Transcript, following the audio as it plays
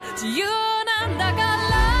自由なんだか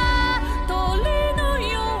ら鳥の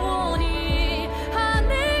ように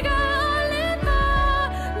羽があれ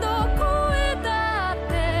ばどこへだっ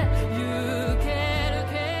て行ける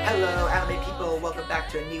けど Hello, anime people. Welcome back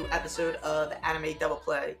to a new episode of Anime Double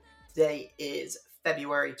Play. Today is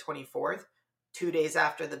February 24th, 2 days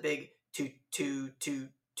after the big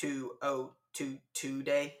 2022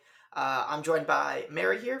 day. I'm joined by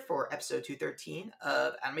Mary here for episode 213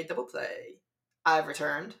 of Anime Double Play. I've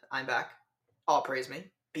returned. I'm back. All praise me.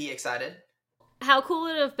 Be excited. How cool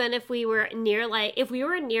would it have been if we were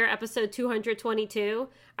near episode 222?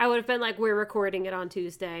 I would have been like, we're recording it on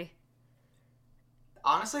Tuesday.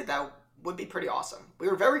 Honestly, that would be pretty awesome. We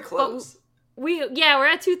were very close. We're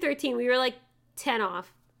at 213. We were like 10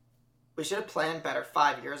 off. We should have planned better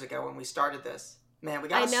 5 years ago when we started this. Man, we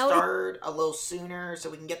gotta start a little sooner so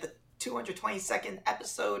we can get the 222nd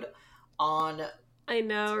episode on I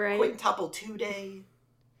know, right? Quintuple 2 day.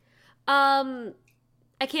 I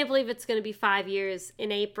can't believe it's going to be 5 years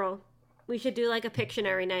in April. We should do like a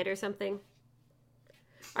Pictionary night or something.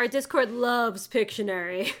 Our Discord loves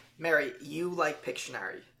Pictionary. Mary, you like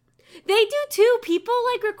Pictionary. They do too. People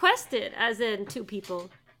like request it, as in two people.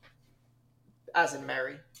 As in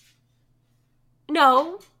Mary.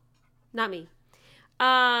 No, not me.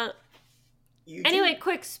 Anyway,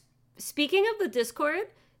 quick. Speaking of the Discord,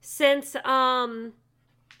 since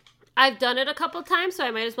I've done it a couple times, so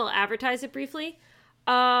I might as well advertise it briefly.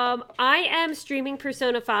 I am streaming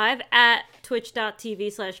Persona 5 at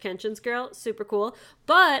twitch.tv/KenshinsGirl. Super cool.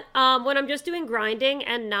 But when I'm just doing grinding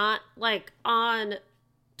and not like on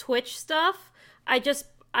Twitch stuff, I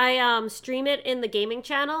stream it in the gaming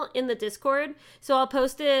channel in the Discord. So I'll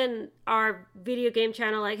post in our video game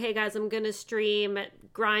channel like, hey guys, I'm going to stream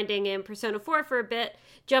grinding in Persona 4 for a bit.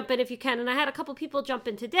 Jump in if you can. And I had a couple people jump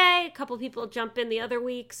in today, a couple people jump in the other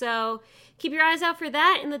week. So keep your eyes out for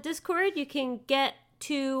that in the Discord. You can get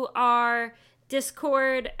to our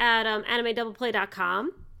Discord at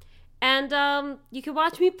animedoubleplay.com. And you can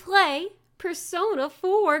watch me play Persona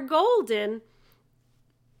 4 Golden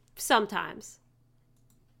sometimes.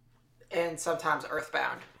 And sometimes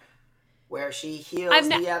Earthbound, where she heals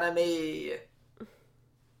the enemy.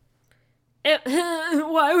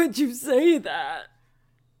 Why would you say that?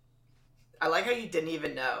 I like how you didn't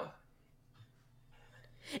even know.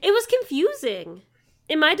 It was confusing.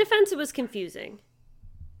 In my defense, it was confusing.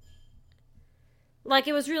 Like,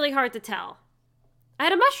 it was really hard to tell. I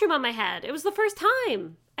had a mushroom on my head. It was the first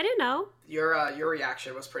time. I didn't know. Your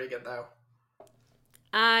reaction was pretty good, though.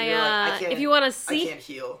 If you want to see... I can't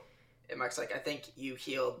heal. And Mark's like, I think you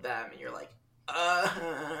healed them. And you're like,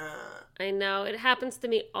 I know. It happens to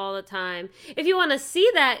me all the time. If you want to see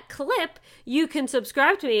that clip, you can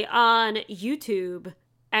subscribe to me on YouTube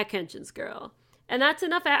at Kenshin's Girl. And that's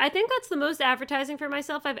enough. I think that's the most advertising for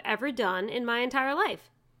myself I've ever done in my entire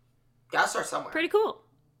life. Gotta start somewhere. Pretty cool.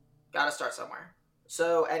 Gotta start somewhere.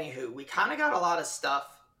 So, anywho, we kind of got a lot of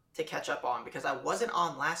stuff to catch up on because I wasn't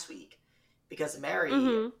on last week because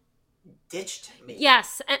Mary ditched me.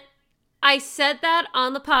 Yes, and I said that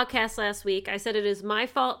on the podcast last week. I said it is my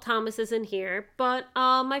fault Thomas isn't here, but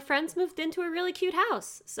my friends moved into a really cute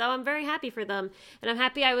house, so I'm very happy for them, and I'm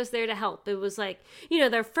happy I was there to help. It was like,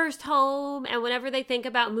 their first home, and whenever they think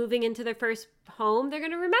about moving into their first home, they're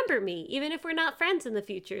going to remember me, even if we're not friends in the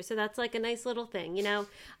future, so that's like a nice little thing,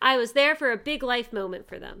 I was there for a big life moment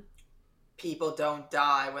for them. People don't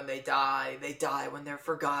die when they die when they're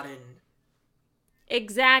forgotten.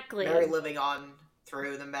 Exactly. Mary living on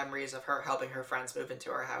through the memories of her helping her friends move into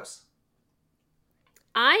her house.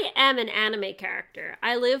 I am an anime character.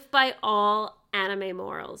 I live by all anime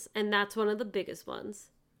morals, and that's one of the biggest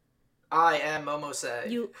ones. I am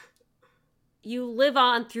Momose. You live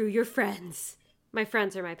on through your friends. My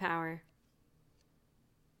friends are my power.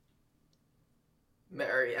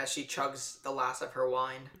 Mary, as she chugs the last of her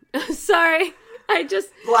wine. Sorry. I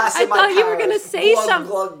thought you were going to say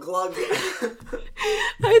something. Glug, glug.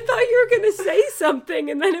 I thought you were going to say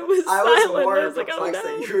something, and then it was silent. I was more I was like, oh, no.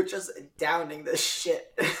 that you were just downing this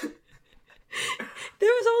shit. There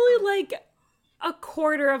was only like a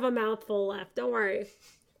quarter of a mouthful left. Don't worry.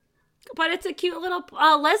 But it's a cute little...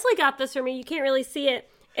 Leslie got this for me. You can't really see it.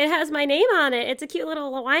 It has my name on it. It's a cute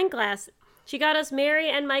little wine glass. She got us Mary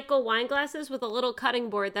and Michael wine glasses with a little cutting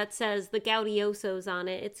board that says the Gaudiosos on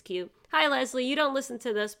it. It's cute. Hi, Leslie. You don't listen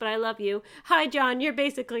to this, but I love you. Hi, John. You're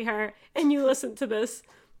basically her, and you listen to this.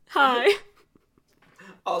 Hi.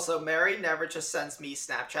 Also, Mary never just sends me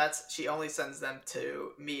Snapchats. She only sends them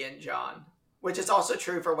to me and John, which is also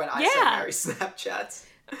true for when I send Mary Snapchats.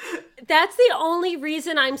 That's the only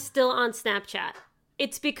reason I'm still on Snapchat.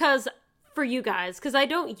 It's because, for you guys, because I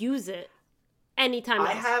don't use it. anytime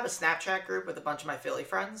I else. have a Snapchat group with a bunch of my Philly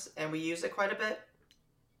friends, and we use it quite a bit.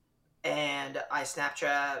 And I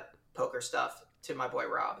Snapchat poker stuff to my boy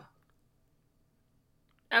Rob.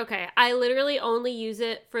 Okay, I literally only use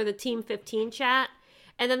it for the Team 15 chat.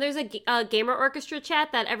 And then there's a Gamer Orchestra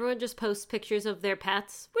chat that everyone just posts pictures of their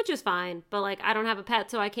pets, which is fine. But, like, I don't have a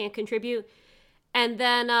pet, so I can't contribute. And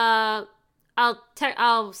then I'll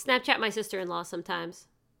Snapchat my sister-in-law sometimes.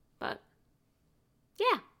 But,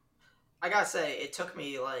 yeah. I gotta say, it took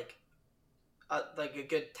me, like a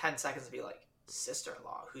good 10 seconds to be like,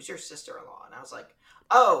 sister-in-law? Who's your sister-in-law? And I was like,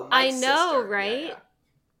 oh, my sister. I know, right? Yeah.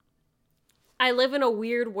 I live in a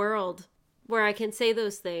weird world where I can say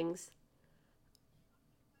those things.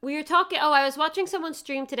 We were talking, I was watching someone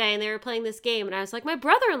stream today and they were playing this game and I was like, my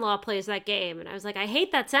brother-in-law plays that game. And I was like, I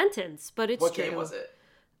hate that sentence, but it's true. What game was it?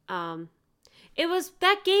 It was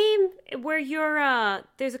that game where you're,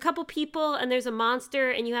 there's a couple people and there's a monster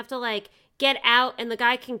and you have to, like, get out and the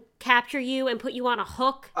guy can capture you and put you on a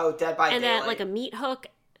hook. Oh, Dead by and Daylight. then, like, a meat hook.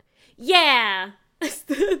 Yeah!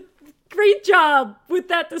 Great job with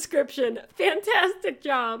that description. Fantastic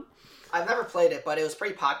job. I've never played it, but it was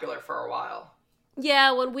pretty popular for a while.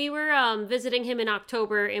 Yeah, when we were visiting him in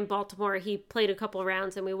October in Baltimore, he played a couple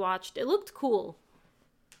rounds and we watched. It looked cool.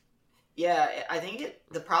 Yeah, I think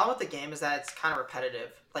the problem with the game is that it's kind of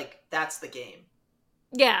repetitive. Like, that's the game.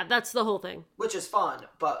 Yeah, that's the whole thing. Which is fun,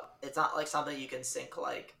 but it's not like something you can sink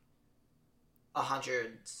like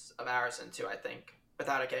hundreds of hours into, I think,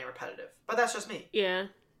 without it getting repetitive. But that's just me. Yeah.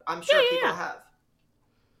 I'm sure Yeah. people have.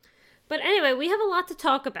 But anyway, we have a lot to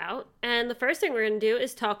talk about, and the first thing we're going to do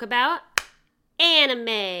is talk about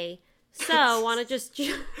anime. So, want to just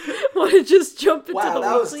jump into Wow, the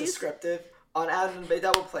that was weeklies? descriptive. On Anime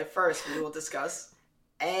Double Play first, we will discuss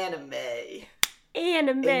anime. Anime. In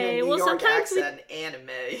your New Well, York sometimes accent,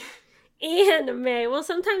 anime. anime. Well,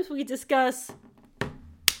 sometimes we discuss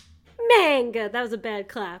manga. That was a bad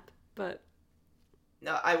clap, but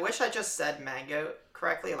No, I wish I just said manga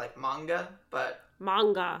correctly, like manga, but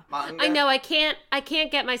manga. manga. I know I can't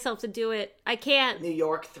get myself to do it. I can't. New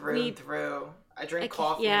York through and through. I drink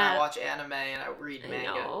coffee and I watch anime and I read manga.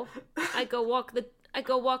 I know. I go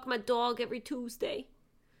walk my dog every Tuesday.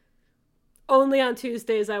 Only on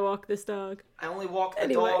Tuesdays I walk this dog. I only walk the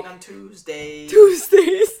Anyway. dog on Tuesdays.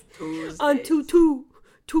 Tuesdays. Tuesdays. On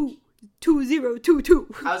 2022.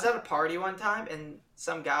 I was at a party one time and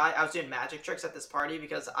I was doing magic tricks at this party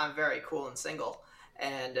because I'm very cool and single.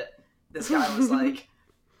 And this guy was like,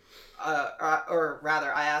 or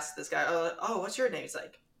rather, I asked this guy, oh, what's your name? He's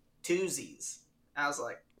like, Tuesdays. I was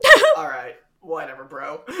like, all right, whatever,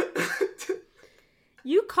 bro.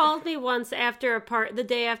 You called me once the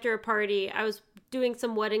day after a party. I was doing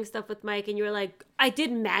some wedding stuff with Mike, and you were like, I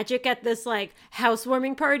did magic at this, like,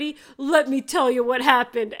 housewarming party. Let me tell you what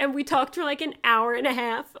happened. And we talked for, like, an hour and a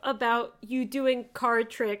half about you doing card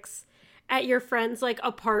tricks at your friend's, like,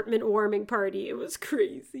 apartment warming party. It was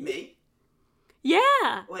crazy. Me?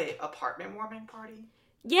 Yeah. Wait, apartment warming party?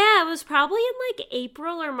 Yeah, it was probably in, like,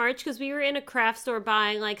 April or March, because we were in a craft store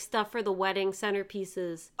buying, like, stuff for the wedding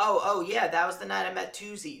centerpieces. Oh, yeah, that was the night I met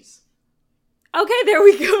Tuesdays. Okay, there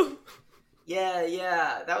we go.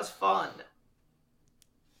 Yeah, that was fun.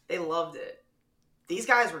 They loved it. These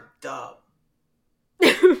guys were dumb.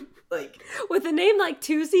 Like, with a name like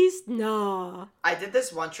Tuesdays? Nah. I did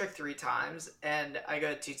this one trick 3 times, and I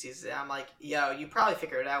go to Tuesdays, and I'm like, yo, you probably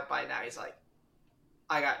figured it out by now. He's like,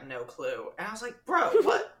 I got no clue. And I was like, bro,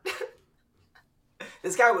 what?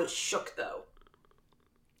 This guy was shook, though.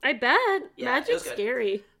 I bet. Yeah, Magic's it was good.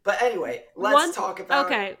 scary. But anyway, let's talk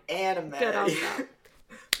about anime. Good, I'll stop.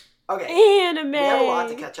 Okay. Anime. We have a lot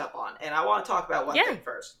to catch up on, and I want to talk about one thing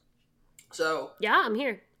first. So, yeah, I'm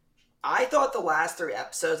here. I thought the last 3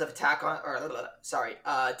 episodes of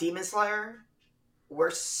Demon Slayer were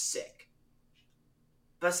sick.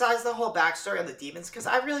 Besides the whole backstory on the demons, because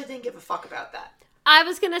I really didn't give a fuck about that. I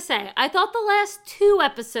was gonna say, I thought the last 2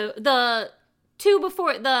 episodes, not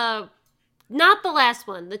the last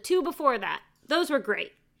one, the 2 before that, those were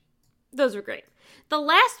great. The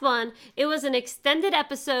last one, it was an extended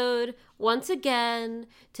episode, once again,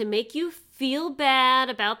 to make you feel bad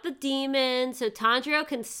about the demons so Tanjiro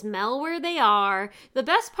can smell where they are. The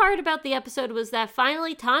best part about the episode was that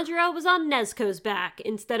finally Tanjiro was on Nezuko's back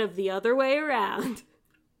instead of the other way around.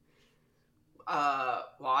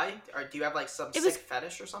 Why? Or do you have, like, some sick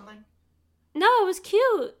fetish or something? No, it was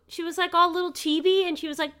cute. She was, like, all little chibi, and she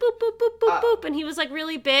was like, boop, boop, boop, boop, boop, and he was, like,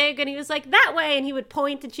 really big, and he was like, that way, and he would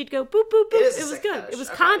point, and she'd go, boop, boop, boop. It is a was sick good. fetish. It was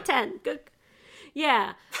Okay. content. Good.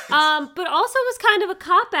 Yeah. But also was kind of a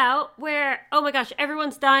cop-out where, oh my gosh,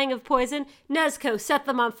 everyone's dying of poison. Nezuko, set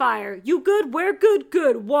them on fire. You good? We're good.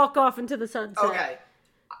 Good. Walk off into the sunset. Okay.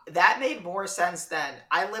 That made more sense than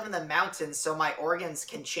I live in the mountains, so my organs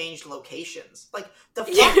can change locations. Like, the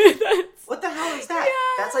fuck? What the hell is that?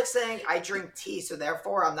 Yeah. That's like saying I drink tea, so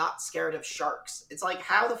therefore I'm not scared of sharks. It's like,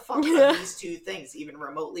 how the fuck are these two things even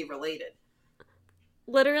remotely related?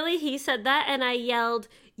 Literally, he said that, and I yelled,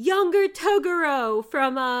 "Younger Toguro"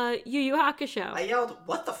 from Yu Yu Hakusho. I yelled,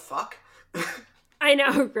 what the fuck? I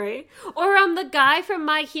know, right? Or the guy from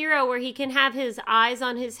My Hero where he can have his eyes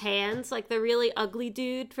on his hands, like the really ugly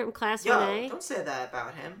dude from Class Yo, 1A. don't say that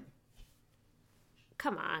about him.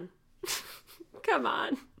 Come on. Come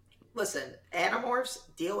on. Listen, Animorphs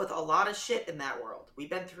deal with a lot of shit in that world.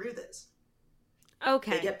 We've been through this.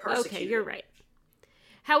 Okay. They get persecuted. Okay, you're right.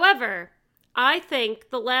 However, I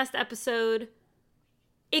think the last episode,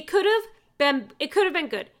 it could have been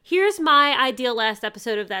good. Here's my ideal last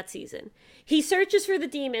episode of that season. He searches for the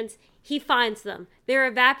demons. He finds them. They're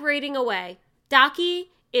evaporating away.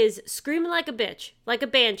 Daki is screaming like a bitch, like a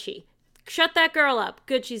banshee. Shut that girl up.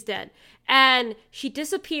 Good, she's dead. And she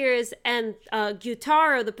disappears, and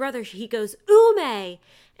Gyutaro, the brother, he goes, Ume!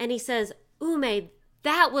 And he says, Ume,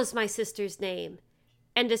 that was my sister's name.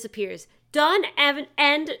 And disappears. Done,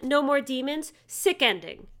 end, no more demons. Sick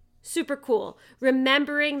ending. Super cool.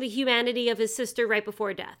 Remembering the humanity of his sister right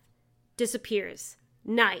before death. Disappears.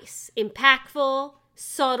 Nice. Impactful.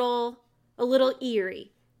 Subtle. A little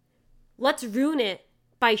eerie. Let's ruin it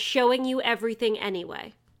by showing you everything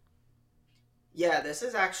anyway. Yeah, this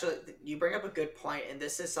is actually, you bring up a good point, and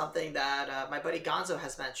this is something that my buddy Gonzo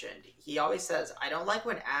has mentioned. He always says, I don't like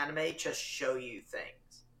when anime just show you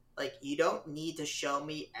things. Like, you don't need to show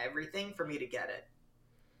me everything for me to get it.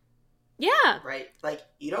 Yeah. Right? Like,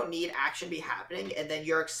 you don't need action be happening, and then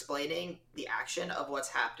you're explaining the action of what's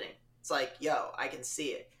happening. It's like, yo, I can see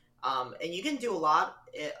it. And you can do a lot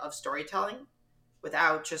of storytelling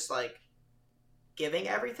without just, like, giving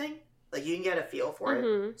everything. Like, you can get a feel for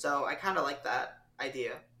it. So I kind of like that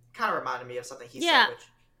idea. Kind of reminded me of something he said, which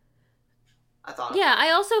I thought. Yeah, I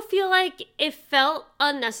also feel like it felt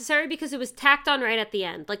unnecessary because it was tacked on right at the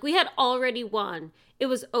end. Like, we had already won. It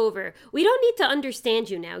was over. We don't need to understand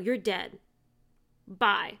you now. You're dead.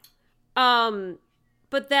 Bye.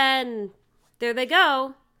 But then, there they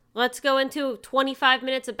go. Let's go into 25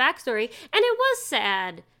 minutes of backstory. And it was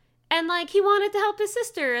sad. And, like, he wanted to help his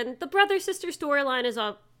sister. And the brother-sister storyline is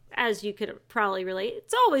all, as you could probably relate.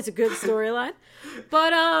 It's always a good storyline.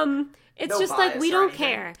 But, it's no just like, we or don't anything.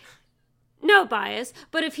 care. No bias.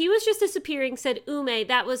 But if he was just disappearing, said, Ume,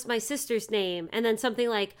 that was my sister's name. And then something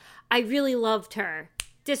like, I really loved her.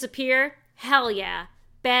 Disappear? Hell yeah.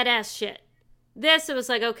 Badass shit. This, it was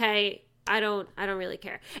like, okay, I don't really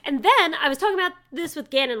care. And then I was talking about this with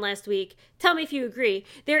Ganon last week. Tell me if you agree.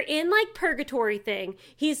 They're in like purgatory thing.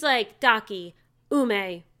 He's like, Daki,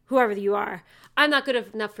 Ume, whoever you are, I'm not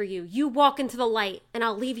good enough for you. You walk into the light and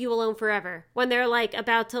I'll leave you alone forever. When they're like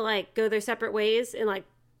about to like go their separate ways in like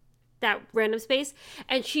that random space.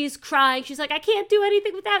 And she's crying. She's like, I can't do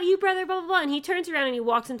anything without you, brother, blah, blah, blah. And he turns around and he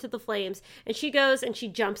walks into the flames. And she goes and she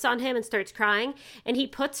jumps on him and starts crying. And he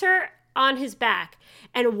puts her on his back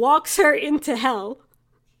and walks her into hell.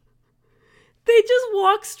 They just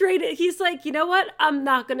walk straight in. He's like, you know what? I'm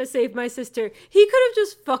not going to save my sister. He could have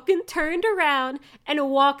just fucking turned around and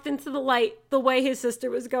walked into the light the way his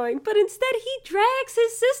sister was going. But instead, he drags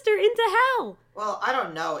his sister into hell. Well, I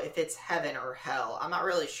don't know if it's heaven or hell. I'm not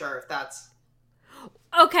really sure if that's...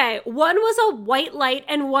 Okay, one was a white light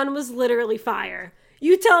and one was literally fire.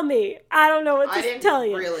 You tell me. I don't know what to tell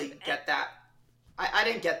you. I didn't really get that. I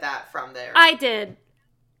didn't get that from there. I did.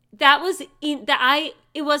 That was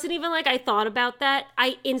it wasn't even like I thought about that.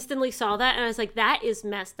 I instantly saw that and I was like, that is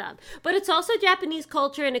messed up. But it's also Japanese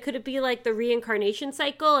culture and it could be like the reincarnation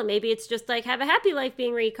cycle and maybe it's just like have a happy life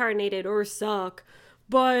being reincarnated or suck.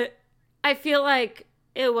 But I feel like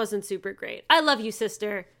it wasn't super great. I love you,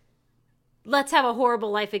 sister. Let's have a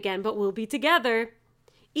horrible life again, but we'll be together.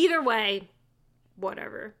 Either way,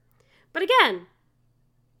 whatever. But again,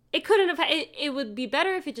 it couldn't have... It would be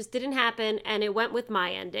better if it just didn't happen and it went with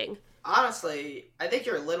my ending. Honestly, I think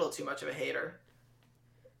you're a little too much of a hater.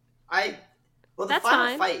 The That's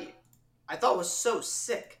final fine. fight, I thought was so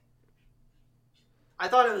sick. I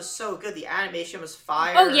thought it was so good. The animation was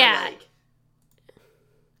fire. Oh, yeah. Like,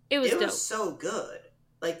 It was dope. was so good.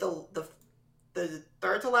 Like, the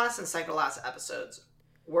third to last and second to last episodes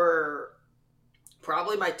were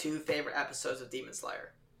probably my two favorite episodes of Demon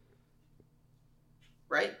Slayer.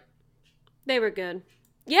 Right? They were good.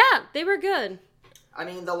 Yeah, they were good. I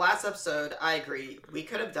mean, the last episode, I agree. We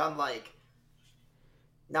could have done, like,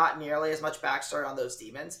 not nearly as much backstory on those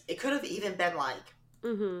demons. It could have even been like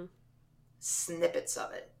snippets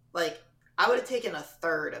of it. Like, I would have taken a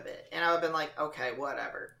third of it, and I would have been like, okay,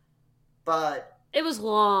 whatever. But It was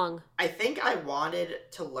long. I think I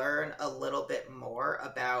wanted to learn a little bit more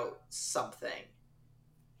about something.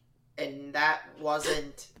 And that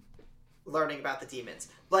wasn't learning about the demons.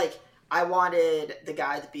 Like, I wanted the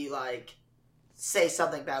guy to be like, say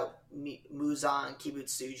something about Muzan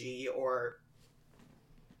Kibutsuji or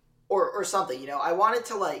something, you know? I wanted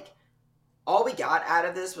to, like, all we got out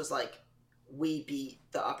of this was, like, we beat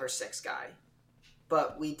the upper 6 guy.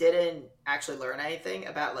 But we didn't actually learn anything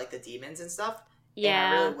about, like, the demons and stuff. Yeah.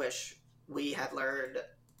 And I really wish we had learned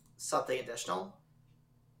something additional.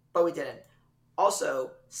 But we didn't.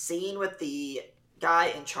 Also, scene with the guy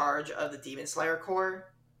in charge of the Demon Slayer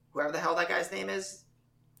Corps, whoever the hell that guy's name is.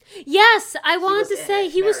 Yes, I wanted to in say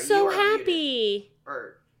it. he was Mary, so you are happy.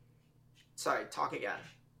 Sorry, talk again.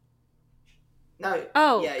 No.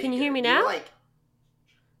 Oh, yeah, can you hear me were now? like,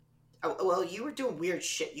 well, you were doing weird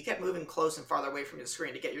shit. You kept moving close and farther away from the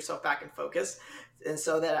screen to get yourself back in focus. And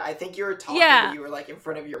so that I think you were talking, but you were like in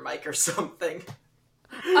front of your mic or something.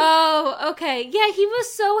 Oh, okay. Yeah, he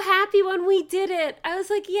was so happy when we did it. I was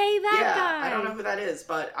like, yay, that guy. I don't know who that is,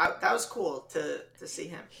 but that was cool to see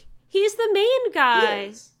him. He's the main guy. He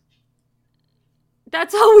is.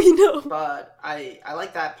 That's all we know. But I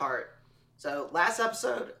like that part. So last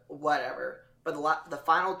episode, whatever. But the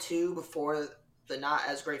final 2 before the not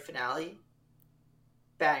as great finale,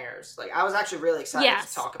 bangers. Like, I was actually really excited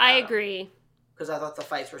to talk about I agree. Because I thought the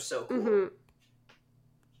fights were so cool. Mm-hmm.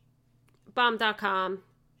 Bomb.com.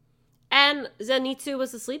 And Zenitsu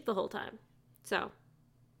was asleep the whole time. So.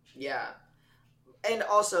 Yeah. And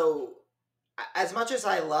also, as much as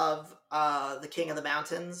I love the King of the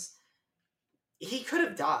Mountains, he could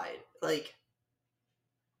have died. Like,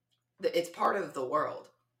 it's part of the world.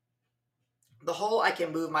 The whole I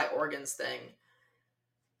can move my organs thing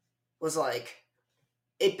was like,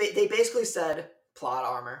 they basically said plot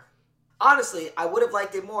armor. Honestly, I would have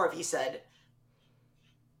liked it more if he said,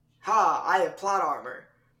 ha, I have plot armor.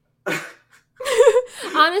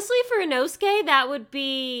 Honestly, for Inosuke, that would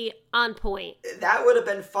be on point. That would have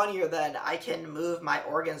been funnier than I can move my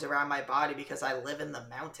organs around my body because I live in the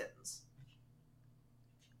mountains.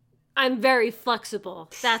 I'm very flexible.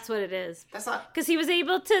 That's what it is. That's not... Because he was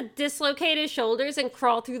able to dislocate his shoulders and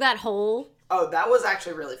crawl through that hole. Oh, that was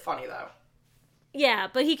actually really funny, though. Yeah,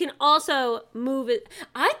 but he can also move it.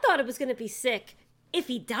 I thought it was going to be sick if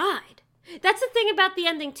he died. That's the thing about the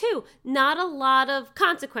ending, too. Not a lot of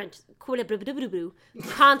consequences.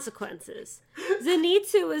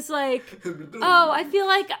 Zenitsu is like, oh, I feel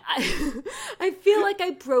like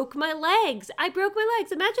I broke my legs. I broke my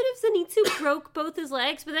legs. Imagine if Zenitsu broke both his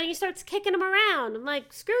legs, but then he starts kicking him around. I'm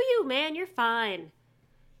like, screw you, man. You're fine.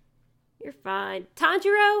 You're fine.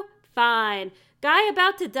 Tanjiro, fine. Guy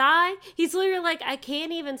about to die, he's literally like, I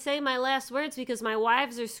can't even say my last words because my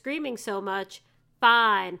wives are screaming so much.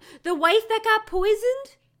 Fine. The wife that got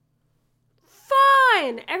poisoned?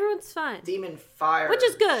 Fine. Everyone's fine. Demon fire. Which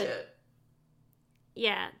is good. Shit.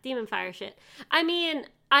 Yeah, demon fire shit. I mean,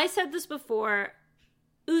 I said this before.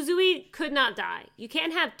 Uzui could not die. You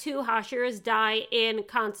can't have 2 Hashiras die in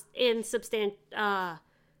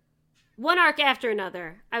one arc after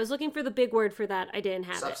another. I was looking for the big word for that. I didn't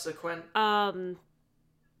have Subsequent. it.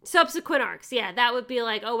 Subsequent arcs. Yeah, that would be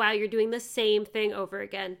like, oh wow, you're doing the same thing over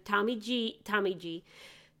again. Thomas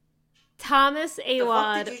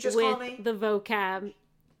Awad with the vocab.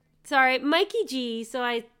 Sorry, Mikey G.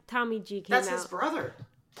 So Tommy G came out. That's his brother.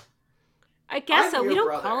 I guess so. We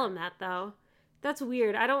don't call him that though. That's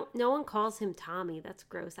weird. No one calls him Tommy. That's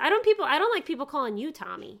gross. I don't like people calling you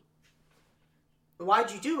Tommy. Why'd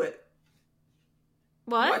you do it?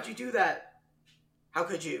 What? Why'd you do that? How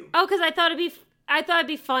could you? Oh, because I thought it'd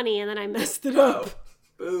be funny, and then I messed it up.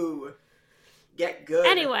 Boo. Get good.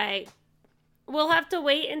 Anyway, we'll have to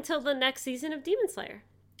wait until the next season of Demon Slayer.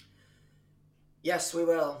 Yes, we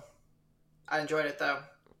will. I enjoyed it, though.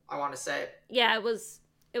 I want to say it. Yeah, it was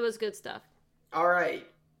good stuff. All right.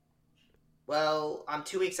 Well, I'm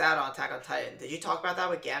 2 weeks out on Attack on Titan. Did you talk about that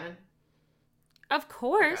with Ganon? Of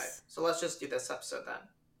course. Okay. So let's just do this episode then.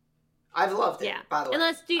 I've loved it, by the way. And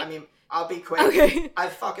let's do... I mean, I'll be quick. Okay. I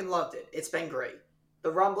fucking loved it. It's been great.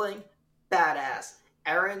 The rumbling, badass.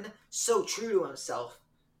 Eren, so true to himself.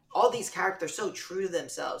 All these characters so true to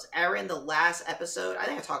themselves. Eren, the last episode, I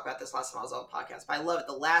think I talked about this last time I was on the podcast, but I love it.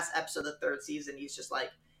 The last episode of the 3rd season, he's just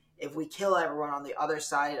like, if we kill everyone on the other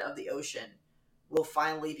side of the ocean, we'll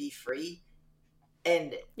finally be free.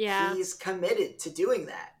 And he's committed to doing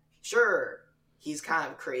that. Sure, he's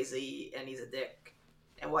kind of crazy and he's a dick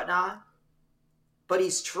and whatnot, but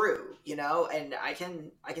he's true, you know, and I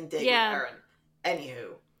can dig Yeah. with Eren.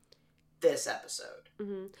 Anywho, this episode.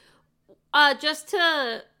 Just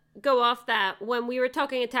to go off that, when we were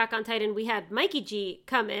talking Attack on Titan, we had Mikey G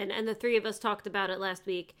come in, and the three of us talked about it last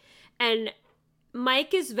week. And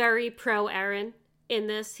Mike is very pro Eren in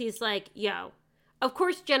this. He's like, yo, of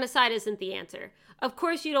course genocide isn't the answer. Of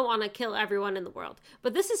course you don't want to kill everyone in the world.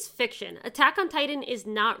 But this is fiction. Attack on Titan is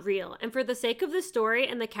not real. And for the sake of the story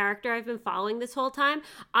and the character I've been following this whole time,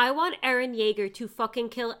 I want Eren Yeager to fucking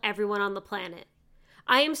kill everyone on the planet.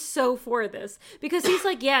 I am so for this. Because he's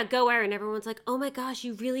like, yeah, go Eren. Everyone's like, oh my gosh,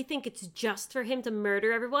 you really think it's just for him to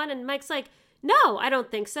murder everyone? And Mike's like, no, I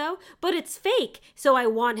don't think so. But it's fake, so I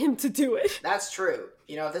want him to do it. That's true.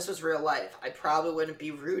 You know, if this was real life, I probably wouldn't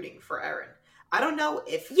be rooting for Eren. I don't know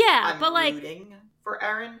if I'm rooting for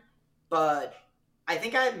Eren, but I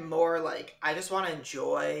think I'm more like, I just want to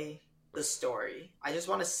enjoy the story. I just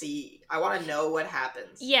want to see, I want to know what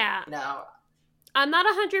happens. Yeah. Now, I'm not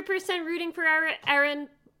 100% rooting for Eren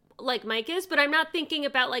like Mike is, but I'm not thinking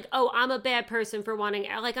about like, oh, I'm a bad person for wanting,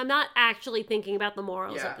 like, I'm not actually thinking about the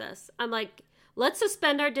morals of this. I'm like, let's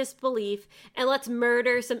suspend our disbelief and let's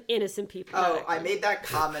murder some innocent people. Oh, I made that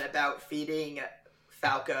comment about feeding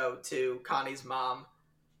Falco to Connie's mom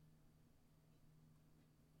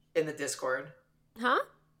in the Discord. Huh?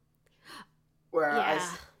 Where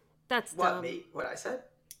that's what dumb. What I said?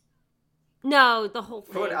 No, the whole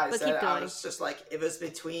thing. What I but said, keep going. I was just like, it was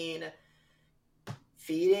between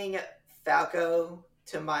feeding Falco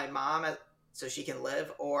to my mom so she can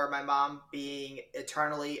live, or my mom being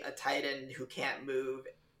eternally a Titan who can't move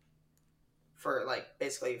for, like,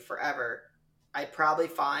 basically forever. I'd probably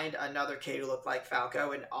find another kid who looked like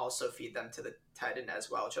Falco and also feed them to the Titan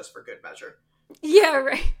as well, just for good measure. Yeah,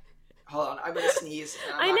 right. Hold on, I'm gonna sneeze.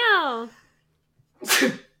 I know.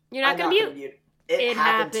 You're not gonna mute. It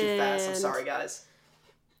happened too fast. I'm sorry, guys.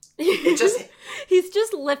 It just he's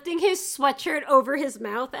just lifting his sweatshirt over his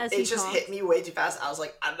mouth as he talks. It just hit me way too fast. I was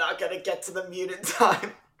like, I'm not gonna get to the mute in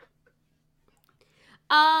time.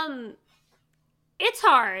 It's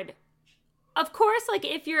hard. Of course, like,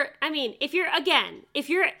 if you're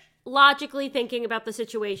logically thinking about the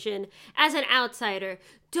situation as an outsider,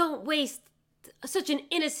 don't waste such an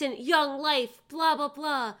innocent young life, blah, blah,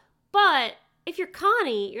 blah. But if you're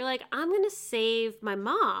Connie, you're like, I'm going to save my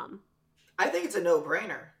mom. I think it's a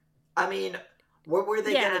no-brainer. I mean, what were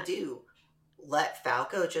they going to do? Let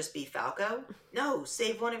Falco just be Falco? No,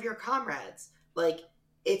 save one of your comrades. Like,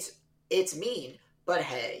 it's mean, but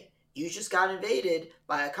hey, you just got invaded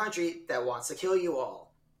by a country that wants to kill you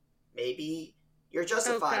all. Maybe you're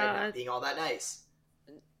justified in not being all that nice.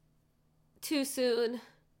 Too soon.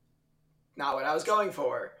 Not what I was going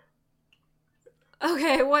for.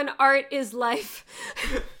 Okay, when art is life.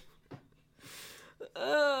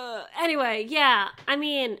 Anyway, yeah. I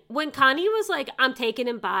mean, when Connie was like, I'm taking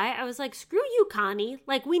him by, I was like, screw you, Connie.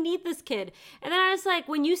 Like, we need this kid. And then I was like,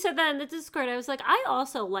 when you said that in the Discord, I was like, I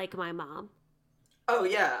also like my mom. Oh,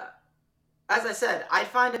 yeah. As I said, I'd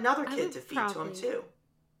find another kid to feed to him, too.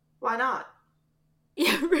 Why not?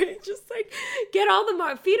 Yeah, right. Just, like, get all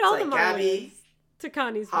the feed all the Marleys Gabby, to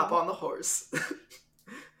Connie's hop mom. on the horse.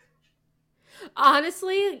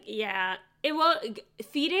 Honestly, yeah.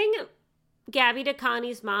 Feeding Gabby to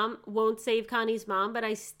Connie's mom won't save Connie's mom, but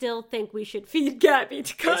I still think we should feed Gabby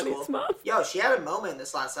to Connie's mom. Yo, she had a moment in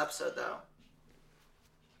this last episode, though.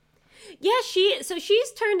 Yeah,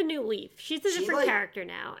 she's turned a new leaf. She's a different character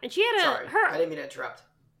now, and she had I didn't mean to interrupt.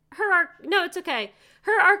 Her arc. No, it's okay.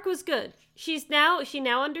 Her arc was good. She now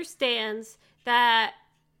understands that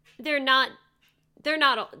they're not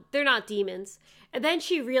demons, and then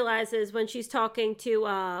she realizes when she's talking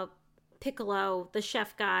to Piccolo, the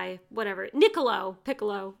chef guy, whatever,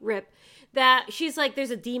 Piccolo, rip, that she's like,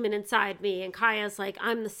 there's a demon inside me, and Kaya's like,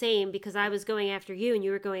 I'm the same because I was going after you and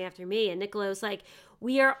you were going after me, and Niccolo's like,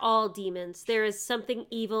 we are all demons. There is something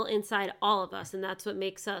evil inside all of us, and that's what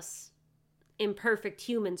makes us imperfect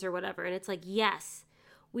humans or whatever. And it's like, yes,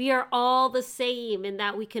 we are all the same in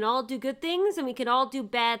that we can all do good things and we can all do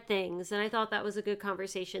bad things. And I thought that was a good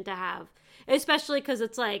conversation to have, especially because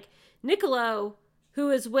it's like Niccolo, who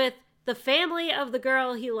is with the family of the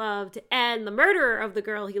girl he loved and the murderer of the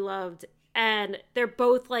girl he loved, and they're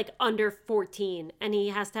both like under 14, and he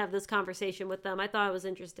has to have this conversation with them. I thought it was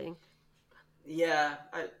interesting. Yeah,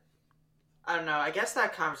 I don't know. I guess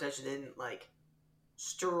that conversation didn't, like,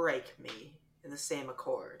 strike me in the same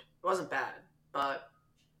accord. It wasn't bad, but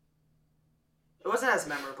it wasn't as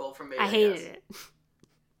memorable for me. I hated it.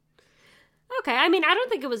 Okay, I mean, I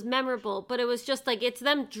don't think it was memorable, but it was just, like, it's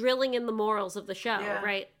them drilling in the morals of the show,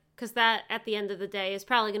 right? Because that, at the end of the day, is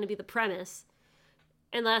probably going to be the premise.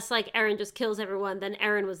 Unless, like, Eren just kills everyone, then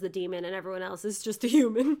Eren was the demon and everyone else is just a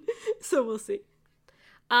human. So we'll see.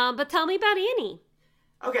 But tell me about Annie.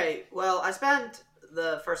 Okay, well, I spent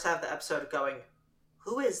the first half of the episode going,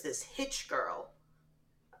 who is this Hitch girl?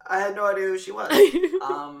 I had no idea who she was.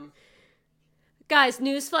 Guys,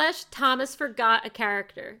 newsflash, Thomas forgot a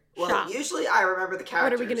character. Well, Shock. usually I remember the characters,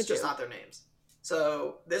 What are we gonna just do? not their names.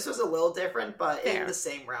 So this was a little different, but Fair. in the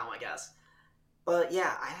same realm, I guess. But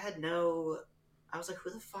yeah, I was like, who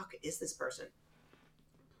the fuck is this person?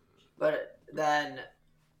 But then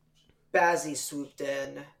Bazzy swooped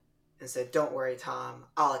in and said, don't worry, Tom,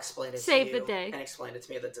 I'll explain it Save to you. the day. And explained it to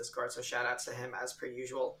me in the Discord, so shout outs to him as per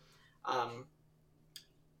usual. But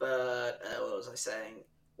what was I saying?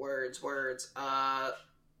 Words.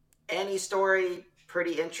 Annie's story,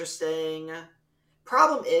 pretty interesting.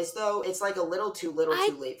 Problem is, though, it's like a little too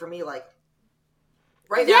too late for me. Like,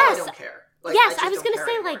 right now, I don't care. Like, yes, I was just going don't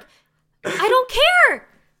to say, care like, I don't care.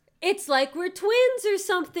 It's like we're twins or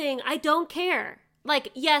something. I don't care. Like,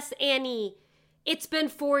 yes, Annie, it's been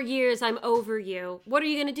 4 years. I'm over you. What are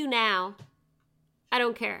you going to do now? I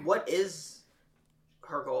don't care. What is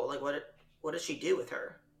her goal? Like, what does she do with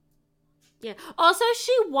her? Yeah. Also,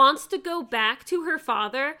 she wants to go back to her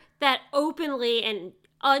father that openly and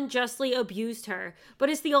unjustly abused her, but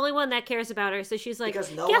is the only one that cares about her. So she's like,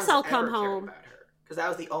 Because no guess one's I'll ever come cared home. about her. Because that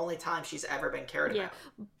was the only time she's ever been cared Yeah.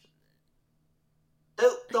 about.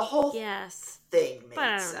 The whole Yes. thing But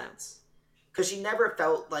I made don't know. sense. Because she never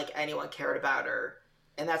felt like anyone cared about her.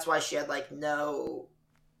 And that's why she had, like, no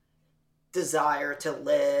desire to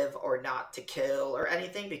live or not to kill or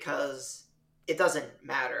anything, because it doesn't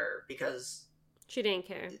matter, because She didn't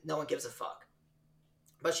care. no one gives a fuck.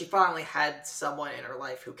 But she finally had someone in her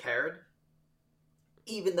life who cared,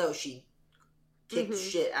 even though she kicked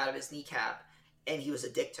Mhm. shit out of his kneecap and he was a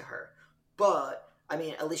dick to her. But, I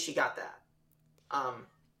mean, at least she got that.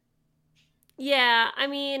 Yeah, I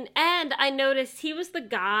mean, and I noticed he was the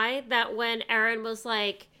guy that when Eren was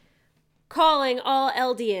like, calling all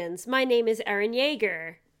Eldians, my name is Eren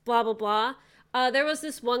Yeager, blah, blah, blah. There was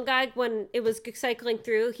this one guy when it was cycling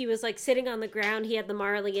through, he was like sitting on the ground, he had the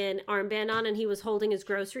Marleyan armband on and he was holding his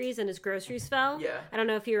groceries and his groceries fell. Yeah. I don't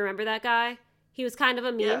know if you remember that guy. He was kind of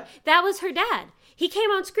a meme. Yeah. That was her dad. He came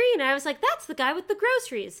on screen and I was like, that's the guy with the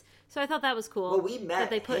groceries. So I thought that was cool. Well, we met that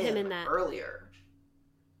they put him in that. earlier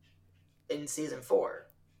in season 4.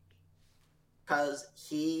 Because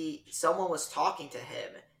someone was talking to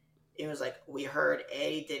him. It was like, we heard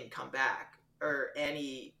Annie didn't come back. Or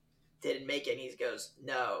Annie didn't make it. And he goes,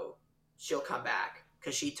 no, she'll come back.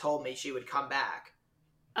 Because she told me she would come back.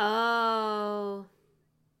 Oh.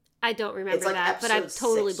 I don't remember It's like that, but I episode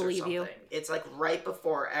totally 6 or believe you. something. It's like right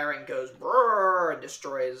before Eren goes "Brrr," and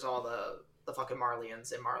destroys all the fucking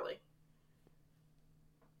Marleyans in Marley.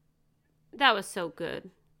 That was so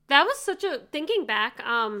good. That was such a... Thinking back,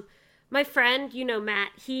 my friend, Matt,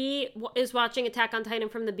 he is watching Attack on Titan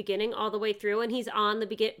from the beginning all the way through, and he's on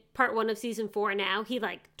the part 1 of season 4 now. He,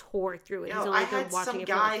 like, tore through it. You He's know, only I been had watching some it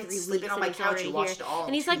for, guy like, 3 sleeping weeks, on my and he's couch who already watched here. it all And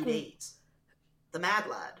in he's 2 like, days. The Mad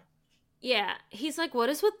Lad. yeah. He's like, what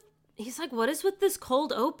is with this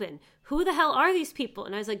cold open? Who the hell are these people?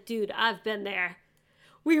 And I was like, dude, I've been there.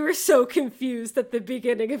 We were so confused at the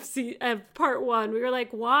beginning of part 1. We were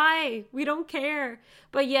like, why? We don't care.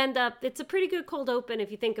 But you end up, it's a pretty good cold open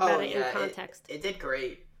if you think about it in context. It did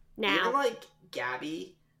great. Now. Even, like,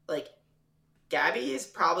 Gabby. Like, Gabby is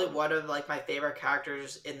probably one of, like, my favorite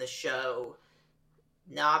characters in the show.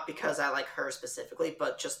 Not because I like her specifically,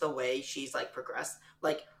 but just the way she's, like, progressed.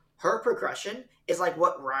 Like, her progression is, like,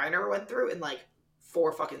 what Reiner went through in, like,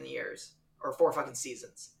 4 fucking years. Or 4 fucking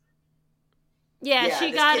seasons. Yeah, she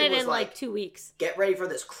this got kid it was in like 2 weeks. Get ready for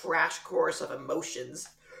this crash course of emotions.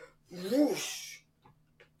 Whoosh.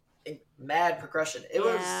 And mad progression. It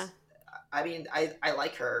was... I mean, I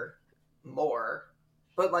like her more.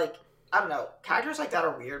 But, like, I don't know. Characters like that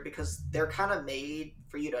are weird because they're kind of made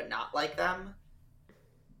for you to not like them.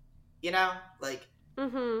 You know? Like...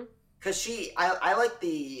 Mm-hmm. Because I like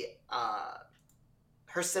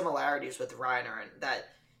her similarities with Reiner, and that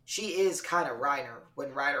she is kind of Reiner when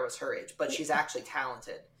Reiner was her age, but she's actually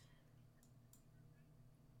talented.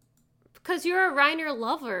 Because you're a Reiner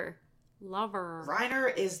lover.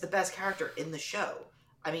 Reiner is the best character in the show.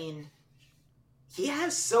 I mean, he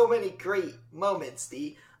has so many great moments.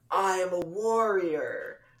 I am a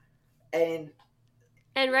warrior. And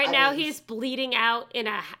right now he's bleeding out in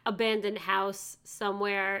a abandoned house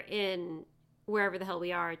somewhere in wherever the hell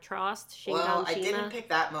we are, Trost, Shingon, well, I Shima. didn't pick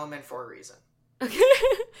that moment for a reason. Okay.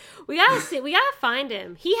 We gotta find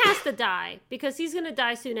him. He has to die because he's gonna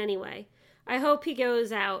die soon anyway. I hope he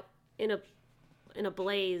goes out in a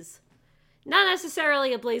blaze. Not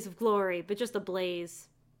necessarily a blaze of glory, but just a blaze.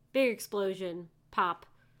 Big explosion. Pop.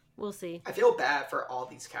 We'll see. I feel bad for all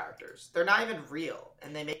these characters. They're not even real,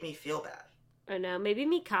 and they make me feel bad. I know. Maybe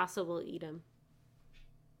Mikasa will eat him.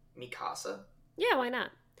 Mikasa? Yeah, why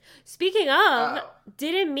not? Speaking of,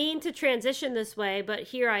 didn't mean to transition this way, but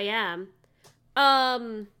here I am.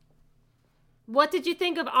 What did you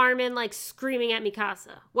think of Armin, like, screaming at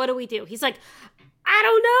Mikasa? What do we do? He's like, I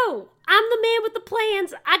don't know. I'm the man with the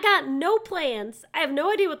plans. I got no plans. I have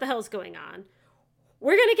no idea what the hell's going on.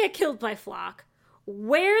 We're gonna get killed by Flock.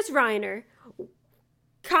 Where's Reiner?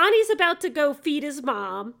 Connie's about to go feed his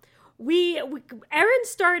mom. Erin's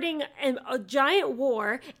starting a giant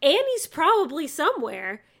war. Annie's probably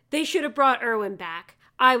somewhere. They should have brought Erwin back.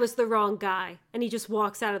 I was the wrong guy. And he just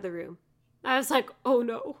walks out of the room. I was like, oh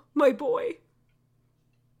no, my boy.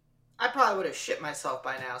 I probably would have shit myself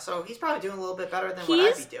by now, so he's probably doing a little bit better than what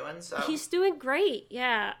I'd be doing. So he's doing great,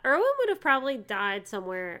 yeah. Erwin would have probably died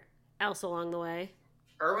somewhere else along the way.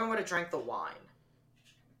 Erwin would have drank the wine.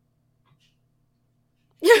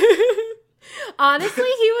 Honestly,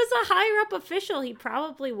 he was a higher up official. He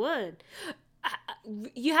probably would.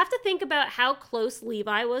 You have to think about how close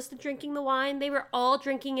Levi was to drinking the wine. They were all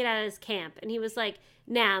drinking it at his camp, and he was like,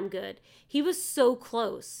 nah, I'm good. He was so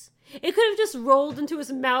close. It could have just rolled into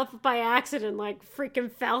his mouth by accident like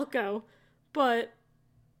freaking Falco. But...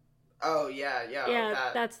 oh, yeah.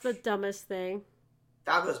 Yeah, that's the dumbest thing.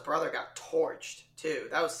 Falco's brother got torched, too.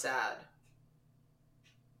 That was sad.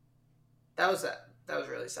 That was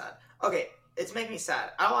really sad. Okay, it's making me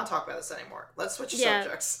sad. I don't want to talk about this anymore. Let's switch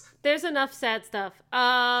subjects. There's enough sad stuff.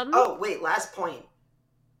 Oh, wait, last point.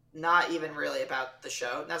 Not even really about the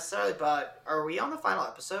show, necessarily, but are we on the final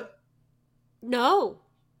episode? No.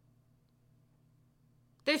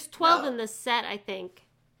 There's 12 in this set, I think.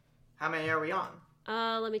 How many are we on?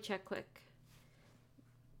 Let me check quick.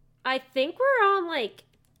 I think we're on, like,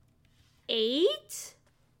 8?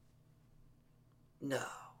 No.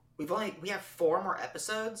 We have 4 more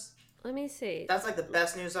episodes? Let me see. That's like the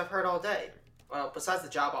best news I've heard all day. Well, besides the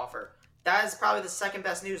job offer. That is probably the second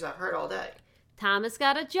best news I've heard all day. Thomas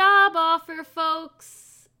got a job offer,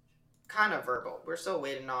 folks. Kind of verbal. We're still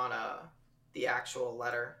waiting on the actual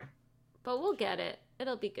letter. But we'll get it.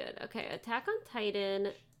 It'll be good. Okay, Attack on Titan,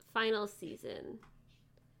 final season.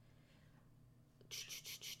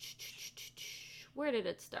 Where did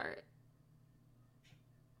it start?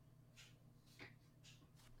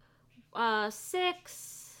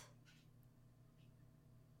 6.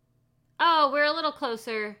 Oh, we're a little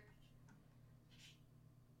closer.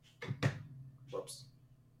 Whoops.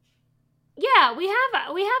 Yeah, we have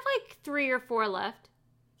like 3 or 4 left.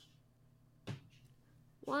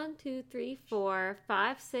 1, 2, 3, 4,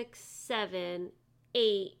 5, 6, 7,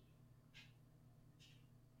 8.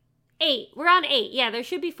 8. We're on 8. Yeah, there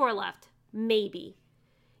should be 4 left. Maybe.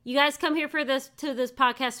 You guys come here to this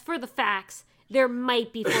podcast for the facts. There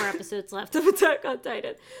might be 4 episodes left of Attack on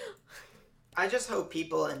Titan. I just hope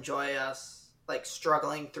people enjoy us, like,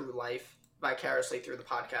 struggling through life vicariously through the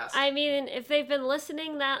podcast. I mean, if they've been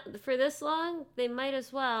listening for this long, they might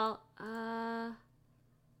as well.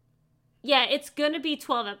 Yeah, it's gonna be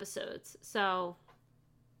 12 episodes, so...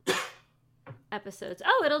 episodes.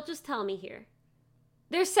 Oh, it'll just tell me here.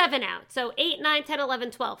 There's 7 out, so 8, 9, 10,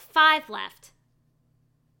 11, 12. 5 left.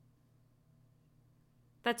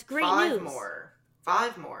 That's great news.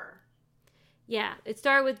 5 more. Yeah, it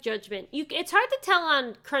started with Judgment. It's hard to tell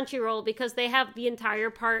on Crunchyroll because they have the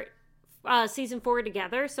entire season 4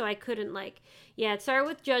 together, so I couldn't it started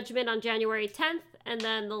with Judgment on January 10th, and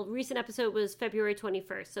then the recent episode was February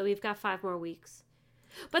 21st, so we've got 5 more weeks.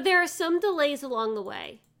 But there are some delays along the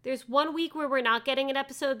way. There's 1 week where we're not getting an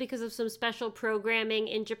episode because of some special programming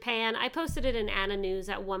in Japan. I posted it in Anna News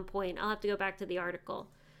at one point. I'll have to go back to the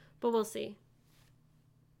article, but we'll see.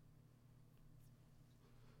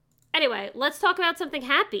 Anyway, let's talk about something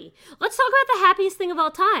happy. Let's talk about the happiest thing of all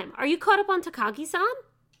time. Are you caught up on Takagi-san?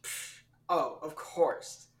 Oh, of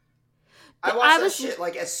course. I watch that shit,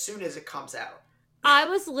 as soon as it comes out. I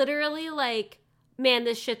was literally like, man,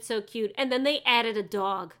 this shit's so cute. And then they added a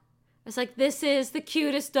dog. I was like, this is the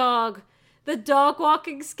cutest dog. The dog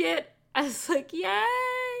walking skit. I was like, yay!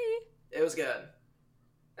 It was good.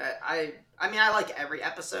 I mean, I like every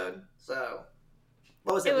episode, so...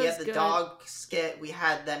 What was it? We had the dog skit. We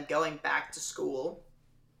had them going back to school.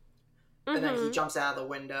 Mm-hmm. And then he jumps out of the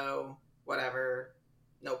window. Whatever.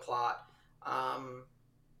 No plot.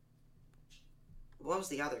 What was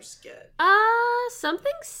the other skit?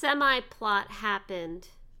 Something semi-plot happened.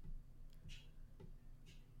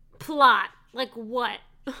 Plot. Like what?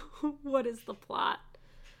 What is the plot?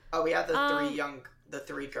 Oh, we had the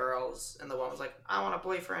 3 girls, and the one was like, I want a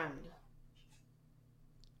boyfriend.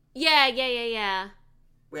 Yeah.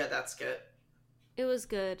 Yeah, that's good. It was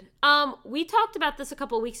good. We talked about this a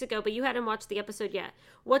couple weeks ago, but you hadn't watched the episode yet.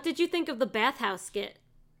 What did you think of the bathhouse skit?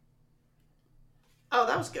 Oh,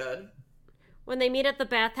 that was good. When they meet at the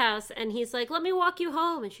bathhouse and he's like, "Let me walk you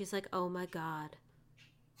home," and she's like, "Oh my god."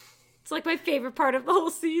 It's like my favorite part of the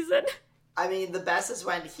whole season. I mean, the best is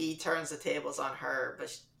when he turns the tables on her,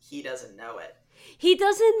 but he doesn't know it. He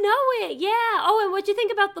doesn't know it. Yeah. Oh, and what'd you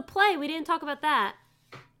think about the play? We didn't talk about that.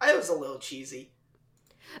 It was a little cheesy.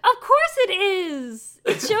 Of course it is.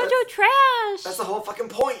 It's JoJo trash. That's the whole fucking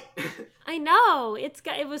point. I know.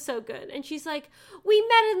 It was so good. And she's like, "We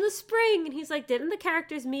met in the spring." And he's like, "Didn't the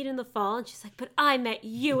characters meet in the fall?" And she's like, "But I met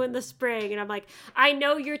you in the spring." And I'm like, "I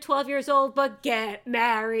know you're 12 years old, but get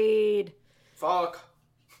married." Fuck.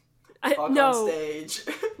 Fuck no. on stage.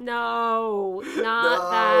 No, not No,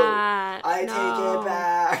 that. I No. take it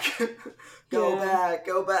back. Go Yeah. back.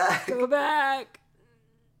 Go back. Go back.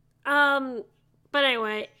 But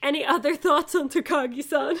anyway, any other thoughts on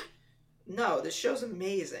Takagi-san? No, this show's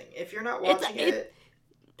amazing. If you're not watching it,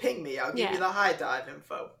 ping me. I'll give Yeah. you the high dive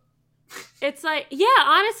info. It's like, yeah,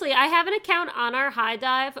 honestly, I have an account on our High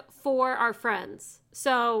Dive for our friends.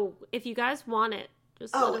 So if you guys want it,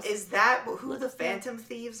 just Oh, let us... is that who let the us know. Phantom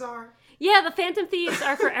Thieves are? Yeah, the Phantom Thieves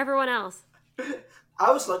are for everyone else.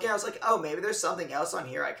 I was looking, I was like, oh, maybe there's something else on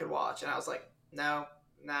here I could watch. And I was like, no.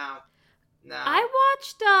 I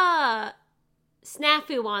watched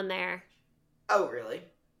Snafu on there. Oh, really?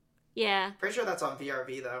 Yeah. Pretty sure that's on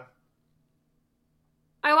VRV, though.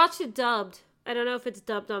 I watched it dubbed. I don't know if it's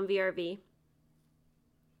dubbed on VRV.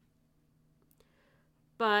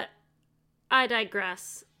 But I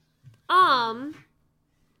digress. That's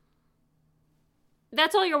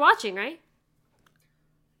all you're watching, right?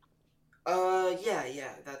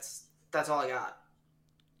 Yeah, that's all I got.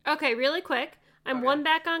 Okay, really quick. I'm Okay. one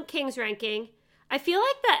back on King's ranking. I feel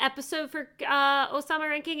like the episode for Osama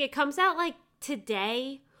ranking, it comes out like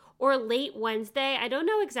today or late Wednesday. I don't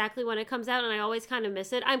know exactly when it comes out, and I always kind of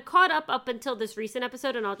miss it. I'm caught up until this recent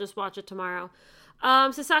episode, and I'll just watch it tomorrow.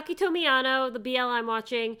 Sasaki Tomiyano, the BL I'm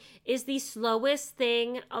watching, is the slowest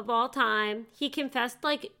thing of all time. He confessed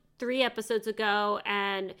like 3 episodes ago,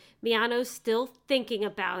 and Miyano's still thinking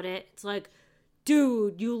about it. It's like,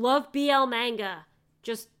 dude, you love BL manga.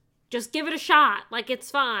 Just give it a shot. Like,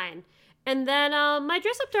 it's fine. And then My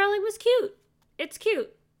Dress Up Darling was cute. It's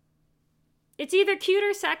cute. It's either cute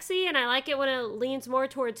or sexy, and I like it when it leans more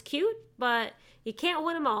towards cute, but you can't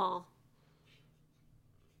win them all.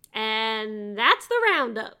 And that's the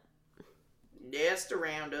roundup. That's the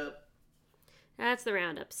roundup. That's the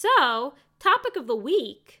roundup. So, topic of the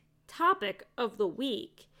week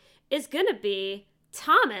is going to be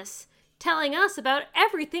Thomas telling us about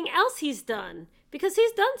everything else he's done. Because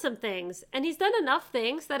he's done some things, and he's done enough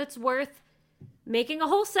things that it's worth making a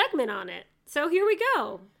whole segment on it. So here we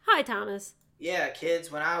go. Hi, Thomas. Yeah,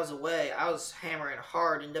 kids, when I was away, I was hammering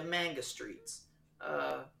hard into manga streets.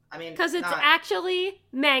 Because it's actually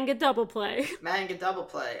manga double play. Manga double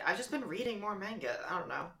play. I've just been reading more manga. I don't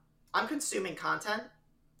know. I'm consuming content.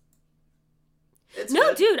 It's No,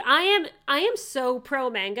 good. dude, I am so pro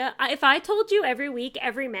manga. If I told you every week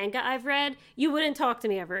every manga I've read, you wouldn't talk to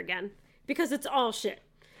me ever again. Because it's all shit.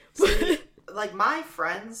 See, like, my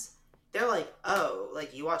friends, they're like, oh,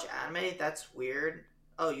 like, you watch anime? That's weird.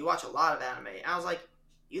 Oh, you watch a lot of anime. And I was like,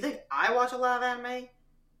 you think I watch a lot of anime?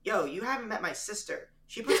 Yo, you haven't met my sister.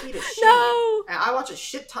 She puts me to shame. No! And I watch a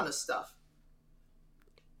shit ton of stuff.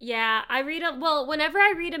 Yeah, whenever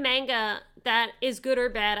I read a manga that is good or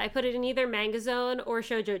bad, I put it in either Manga Zone or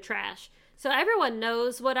Shoujo Trash. So everyone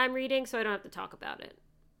knows what I'm reading, so I don't have to talk about it.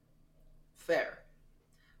 Fair.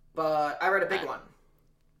 But I read a big one.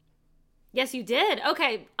 Yes, you did.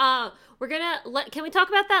 Okay, can we talk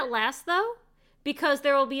about that last, though? Because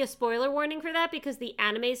there will be a spoiler warning for that, because the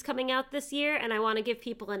anime's coming out this year, and I want to give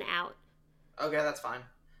people an out. Okay, that's fine.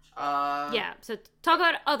 Yeah, so talk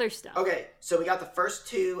about other stuff. Okay, so we got the first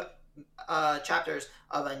 2 chapters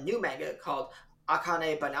of a new manga called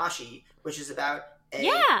Akane Banashi, which is about a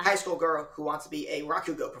high school girl who wants to be a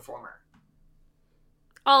rakugo performer.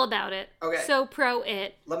 All about it. Okay. So pro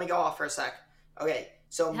it. Let me go off for a sec. Okay,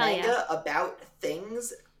 so manga about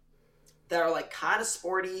things that are like kind of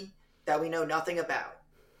sporty that we know nothing about.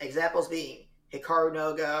 Examples being Hikaru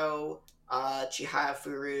no Go, Chihaya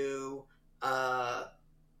Furu,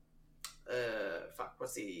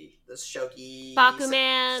 what's the Shoki?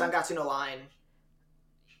 Bakuman. Sangatsu no Line.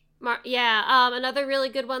 Another really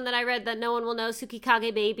good one that I read that no one will know,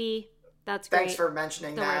 Tsukikage Baby. That's great. Thanks for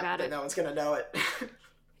mentioning Don't worry that, about but it. no one's gonna know it.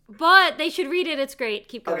 But they should read it. It's great.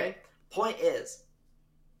 Keep going. Okay, point is,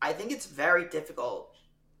 I think it's very difficult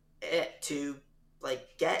to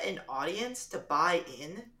like get an audience to buy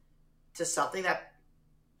in to something that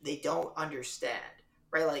they don't understand,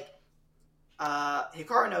 right? Like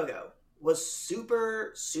Hikaru no Go was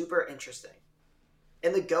super, super interesting.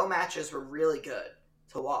 And the Go matches were really good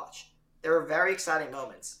to watch. There were very exciting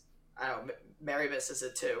moments. I know, Mary misses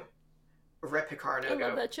it too. Rip Hikaru no Go. I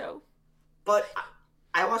love that show. But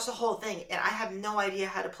I watched the whole thing, and I have no idea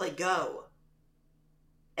how to play Go.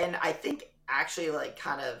 And I think actually, like,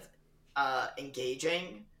 kind of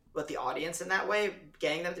engaging with the audience in that way,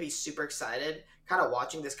 getting them to be super excited, kind of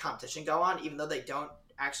watching this competition go on, even though they don't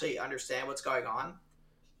actually understand what's going on,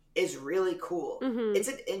 is really cool. Mm-hmm. It's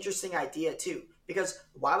an interesting idea, too, because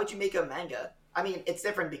why would you make a manga? I mean, it's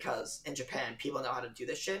different because in Japan, people know how to do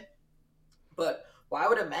this shit. But why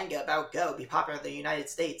would a manga about Go be popular in the United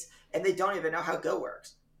States and they don't even know how Go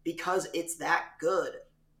works? Because it's that good.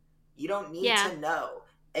 You don't need to know.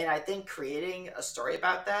 And I think creating a story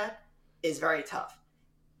about that is very tough.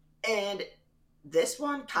 And this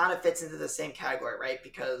one kind of fits into the same category, right?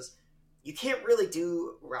 Because you can't really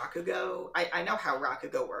do Rakugo. I know how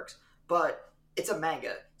Rakugo works, but it's a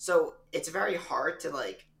manga. So it's very hard to,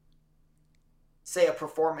 like, say a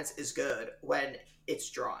performance is good when it's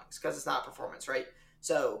drawings, because it's not a performance, right?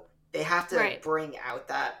 So they have to bring out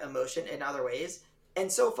that emotion in other ways.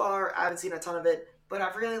 And so far, I haven't seen a ton of it, but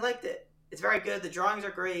I've really liked it. It's very good. The drawings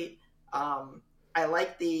are great. I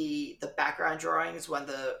like the background drawings when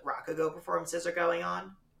the Rakugo performances are going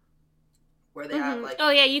on, where they have, like... Oh,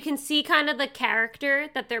 yeah, you can see kind of the character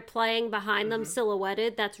that they're playing behind them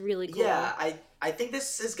silhouetted. That's really cool. Yeah, I think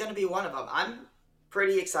this is going to be one of them. I'm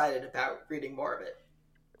pretty excited about reading more of it.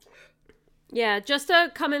 Yeah, just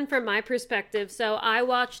to come in from my perspective, so I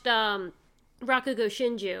watched Rakugo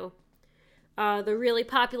Shinju, the really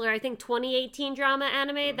popular, I think, 2018 drama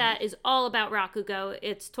anime that is all about Rakugo.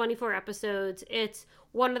 It's 24 episodes. It's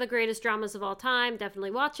one of the greatest dramas of all time.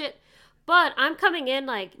 Definitely watch it. But I'm coming in,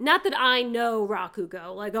 like, not that I know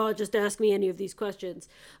Rakugo, like, oh, just ask me any of these questions.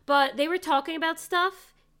 But they were talking about stuff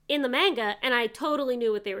in the manga, and I totally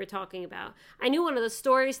knew what they were talking about. I knew one of the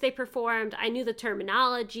stories they performed. I knew the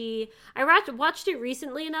terminology. I watched it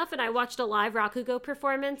recently enough, and I watched a live Rakugo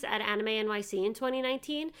performance at Anime NYC in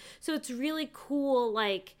 2019. So it's really cool,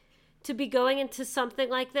 like, to be going into something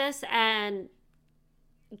like this and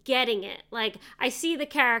getting it. Like, I see the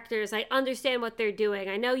characters, I understand what they're doing.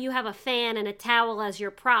 I know you have a fan and a towel as your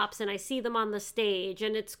props, and I see them on the stage,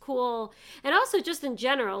 and it's cool. And also just in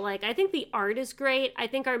general, like, I think the art is great. I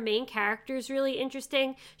think our main character is really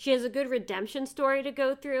interesting. She has a good redemption story to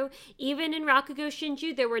go through. Even in Rakugo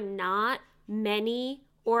Shinju, there were not many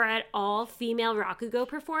or at all female Rakugo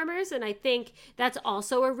performers, and I think that's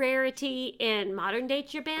also a rarity in modern day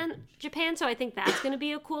Japan, so I think that's going to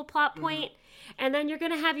be a cool plot point. And then you're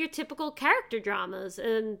going to have your typical character dramas,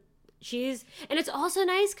 and it's also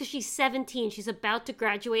nice because she's 17. She's about to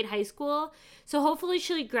graduate high school, so hopefully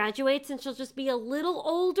she graduates and she'll just be a little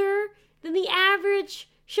older than the average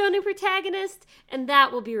shonen protagonist, and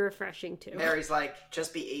that will be refreshing too. Mary's like,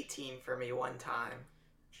 just be 18 for me one time.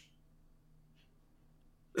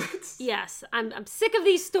 Yes, I'm sick of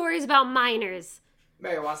these stories about minors.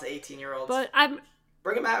 Mary wants an 18-year-old. But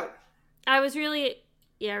bring him out. I was really,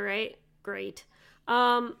 yeah, right, great.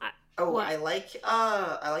 I like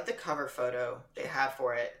the cover photo they have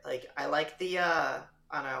for it. Like, I like the I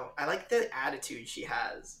don't know, I like the attitude she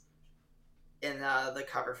has in the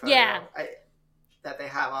cover photo. Yeah. That they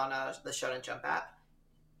have on the Shonen Jump app.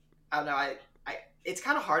 I don't know. It's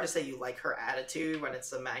kind of hard to say you like her attitude when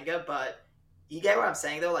it's a manga, but you get what I'm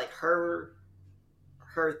saying though. Like, her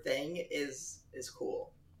thing is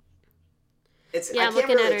cool. It's, yeah, I I'm can't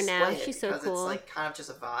looking really at her now. explain She's it so because cool. it's like kind of just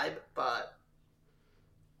a vibe, but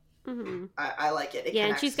Mm-hmm. I like it. Yeah,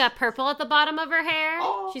 and she's got purple at the bottom of her hair.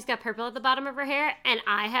 Oh. She's got purple at the bottom of her hair, and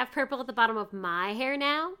I have purple at the bottom of my hair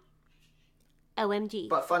now. OMG.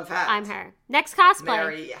 But fun fact, I'm her. Next cosplay.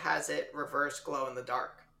 Mary has it reverse glow in the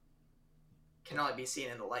dark. Can only be seen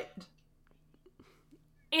in the light.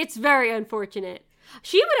 It's very unfortunate.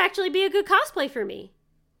 She would actually be a good cosplay for me.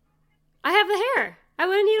 I have the hair. I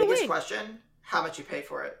wouldn't need a Biggest wig. question, how much you pay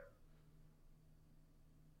for it?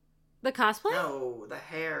 The cosplay? No, the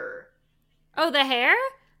hair. Oh, the hair?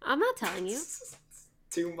 I'm not telling you.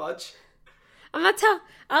 Too much?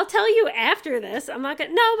 I'll tell you after this. I'm not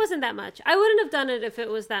gonna. No, it wasn't that much. I wouldn't have done it if it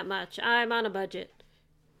was that much. I'm on a budget.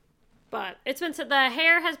 But it's been the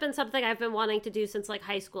hair has been something I've been wanting to do since like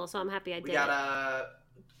high school, so I'm happy I did.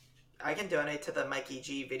 I can donate to the Mikey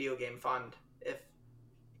G video game fund if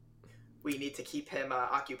we need to keep him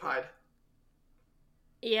occupied.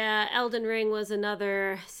 Yeah, Elden Ring was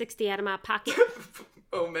another 60 out of my pocket.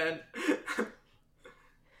 Oh man.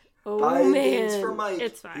 Oh Buying man. games for Mike.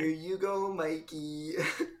 It's fine. Here you go, Mikey.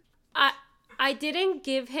 I didn't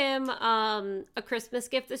give him a Christmas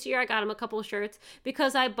gift this year. I got him a couple of shirts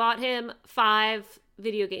because I bought him 5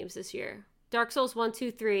 video games this year. Dark Souls 1,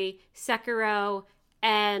 2, 3, Sekiro,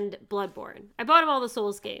 and Bloodborne. I bought him all the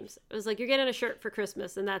Souls games. I was like, you're getting a shirt for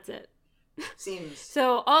Christmas, and that's it. Seems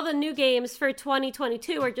So all the new games for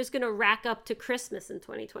 2022 are just going to rack up to Christmas in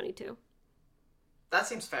 2022. that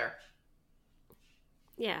seems fair.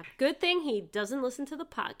 Yeah, good thing he doesn't listen to the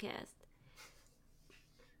podcast.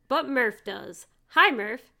 But Murph does. Hi,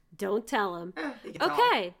 Murph. Don't tell him. You can tell him.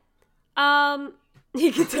 Okay.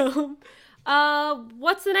 You can tell him.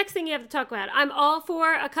 What's the next thing you have to talk about? I'm all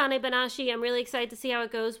for Akane Banashi. I'm really excited to see how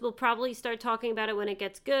it goes. We'll probably start talking about it when it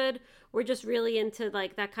gets good. We're just really into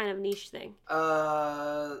like that kind of niche thing.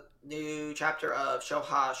 New chapter of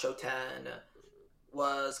Shoha Shoten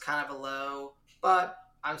was kind of a low, but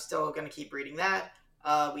I'm still gonna keep reading that.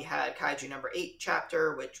 We had Kaiju number 8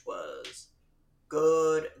 chapter, which was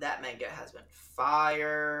good. That manga has been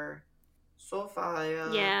fire. So fire.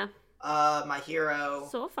 Yeah. My Hero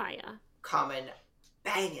Sophia. coming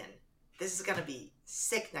banging. This is gonna be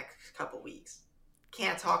sick next couple weeks.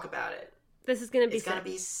 Can't talk about it. This is going to be It's gonna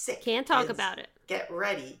be sick. Can't talk Kids, about it. Get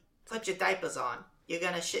ready. Put your diapers on. You're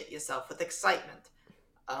gonna shit yourself with excitement.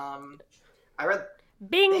 I read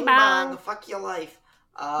Bing, Bing bong. Bong, fuck your life.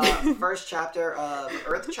 First chapter of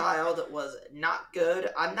Earthchild was not good.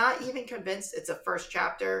 I'm not even convinced it's a first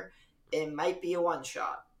chapter. It might be a one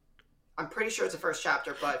shot. I'm pretty sure it's a first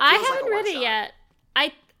chapter, but it I feels like haven't a read it one-shot. yet.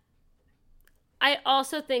 I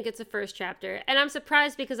also think it's a first chapter, and I'm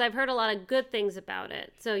surprised because I've heard a lot of good things about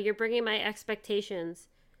it. So you're bringing my expectations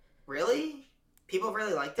Really? People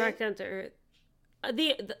really liked back it? down to earth.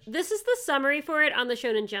 This is the summary for it on the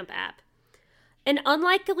Shonen Jump app. An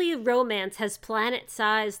unlikely romance has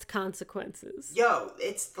planet-sized consequences. Yo,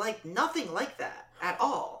 it's like nothing like that at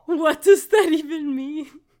all. What does that even mean?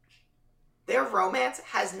 Their romance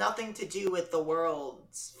has nothing to do with the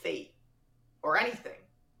world's fate or anything.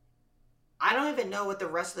 I don't even know what the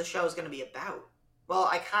rest of the show is going to be about. Well,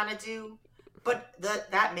 I kind of do, but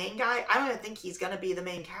that main guy, I don't even think he's going to be the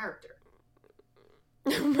main character.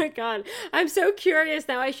 Oh my god. I'm so curious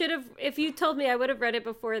now. I should have, if you told me, I would have read it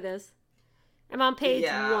before this. I'm on page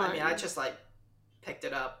 1. I mean, I just like picked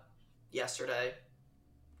it up yesterday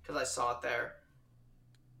because I saw it there.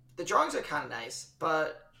 The drawings are kind of nice,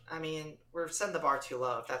 but I mean, we're setting the bar too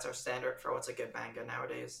low if that's our standard for what's a good manga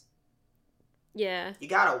nowadays. Yeah. You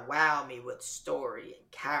gotta wow me with story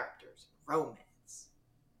and characters and romance,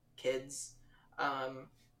 kids.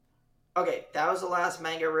 Okay, that was the last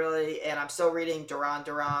manga really, and I'm still reading Duran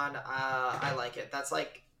Duran. I like it. That's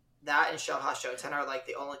like that and Shoha Shoten are like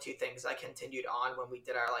the only 2 things I continued on when we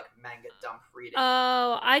did our like manga dump reading.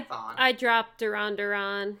 Oh, thon. I dropped Duran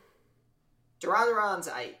Duran. Duran Duran's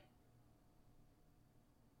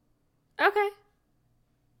Okay.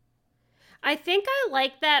 I think I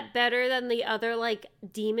like that better than the other, like,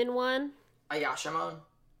 demon one. Ayashimon.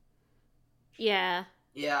 Yeah,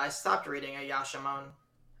 Yeah, I stopped reading Ayashimon.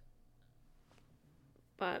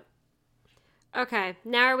 but... Okay,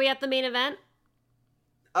 now are we at the main event?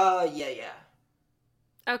 Yeah.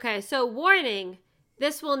 Okay, so warning.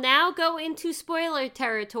 This will now go into spoiler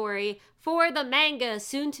territory for the manga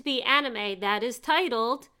soon-to-be anime that is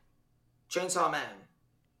titled... Chainsaw Man.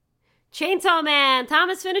 Chainsaw Man.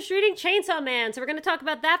 Thomas finished reading Chainsaw Man, so we're going to talk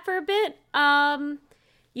about that for a bit.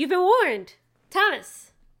 You've been warned.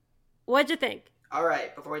 Thomas, what'd you think? All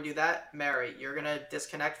right, before we do that, Mary, you're going to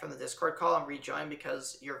disconnect from the Discord call and rejoin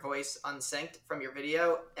because your voice unsynced from your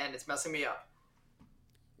video and it's messing me up.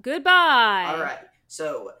 Goodbye. All right,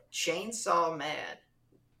 so Chainsaw Man.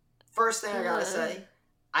 First thing I gotta say,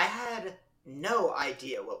 I had no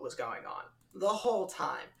idea what was going on the whole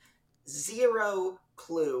time. Zero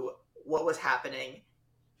clue what was happening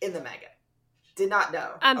in the manga. Did not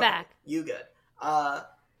know. I'm Okay, back. You good. I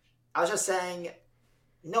was just saying,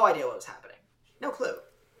 no idea what was happening. No clue.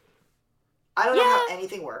 I don't know how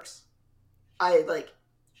anything works.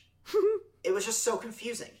 It was just so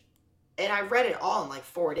confusing. And I read it all in like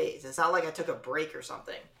 4 days. It's not like I took a break or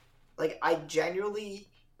something. Like, I genuinely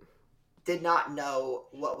did not know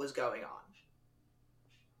what was going on.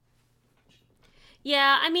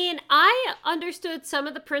 Yeah, I mean, I understood some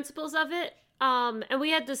of the principles of it, and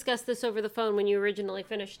we had discussed this over the phone when you originally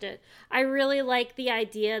finished it. I really like the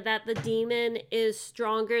idea that the demon is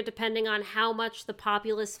stronger depending on how much the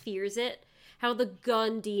populace fears it. How the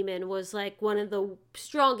gun demon was like one of the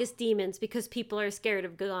strongest demons because people are scared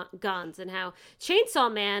of guns, and how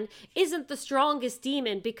Chainsaw Man isn't the strongest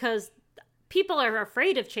demon because people are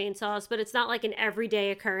afraid of chainsaws, but it's not like an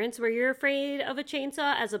everyday occurrence where you're afraid of a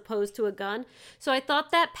chainsaw as opposed to a gun. So I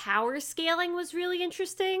thought that power scaling was really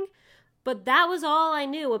interesting, but that was all I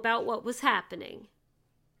knew about what was happening.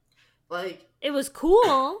 Like, it was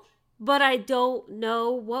cool, but I don't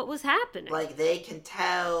know what was happening. Like, they can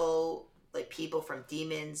tell, like, people from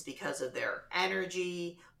demons because of their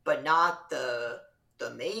energy, but not the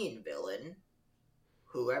main villain,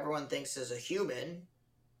 who everyone thinks is a human.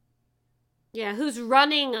 Yeah, who's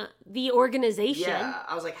running the organization. Yeah,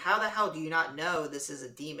 I was like, how the hell do you not know this is a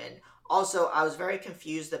demon? Also, I was very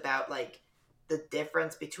confused about, like, the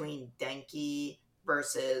difference between Denki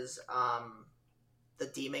versus, the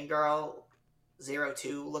demon girl,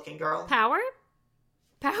 02 looking girl. Power.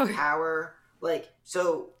 Like,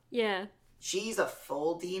 so... Yeah. She's a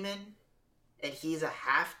full demon, and he's a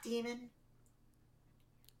half demon?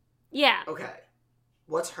 Yeah. Okay.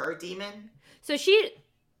 What's her demon? So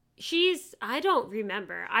she's, I don't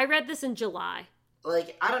remember. I read this in July.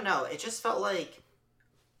 Like, I don't know. It just felt like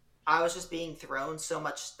I was just being thrown so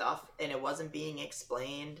much stuff, and it wasn't being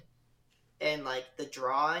explained. And, like, the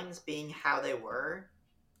drawings being how they were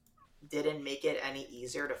didn't make it any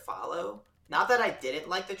easier to follow. Not that I didn't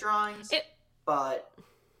like the drawings, but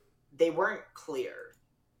they weren't clear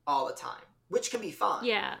all the time, which can be fun.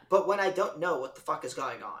 Yeah. But when I don't know what the fuck is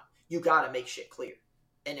going on, you gotta make shit clear.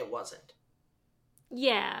 And it wasn't.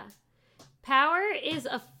 Yeah. Power is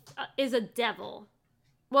a devil.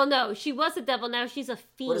 Well, no, she was a devil. Now she's a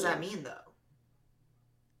fiend. What does that mean, though?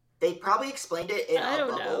 They probably explained it in I a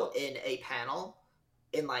don't bubble know. in a panel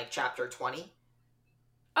in, like, chapter 20.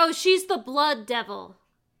 Oh, she's the blood devil.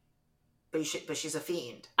 But she's a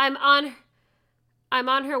fiend. I'm on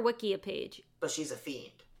her Wikia page. But she's a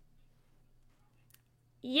fiend.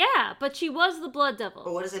 Yeah, but she was the blood devil.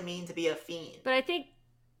 But what does it mean to be a fiend? But I think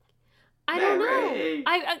I don't Mary, know.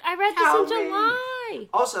 I read tell this in me. July.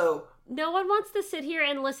 Also, No one wants to sit here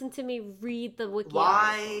and listen to me read the wiki.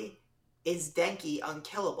 why is Denki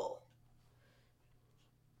unkillable?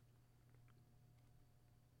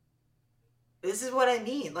 This is what I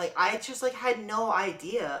mean. Like, I just, like, had no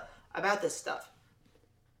idea about this stuff.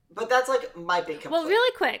 But that's, like, my big complaint. Well,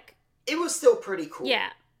 really quick. It was still pretty cool. Yeah.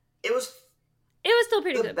 It was Still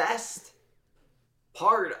pretty the good. best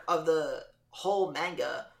part of the whole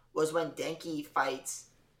manga was when Denki fights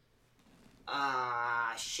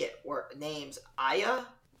names Aya,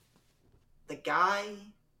 the guy.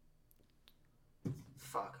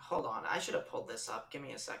 Fuck, hold on, I should have pulled this up. Give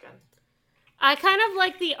me a second. I kind of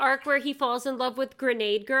like the arc where he falls in love with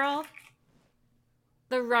Grenade Girl,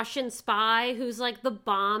 the Russian spy who's like the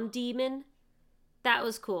bomb demon. That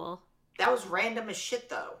was cool. That was random as shit,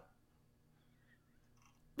 though.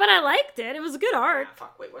 But I liked it. It was a good arc. Ah,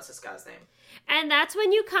 fuck, wait, what's this guy's name? And that's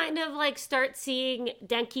when you kind of like start seeing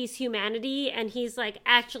Denki's humanity, and he's like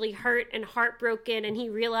actually hurt and heartbroken, and he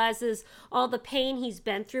realizes all the pain he's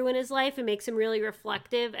been through in his life and makes him really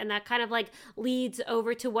reflective, and that kind of like leads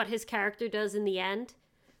over to what his character does in the end,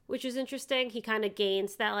 which is interesting. He kind of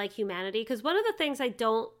gains that like humanity, because one of the things I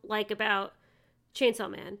don't like about Chainsaw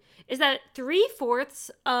Man is that 3/4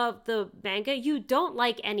 of the manga you don't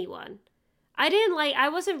like anyone. I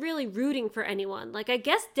wasn't really rooting for anyone. Like, I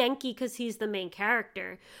guess Denki because he's the main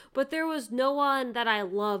character, but there was no one that I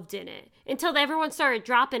loved in it until everyone started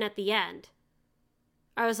dropping at the end.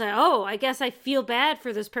 I was like, oh, I guess I feel bad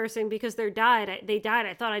for this person because they died.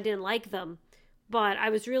 I thought I didn't like them, but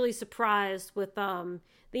I was really surprised with the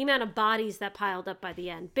amount of bodies that piled up by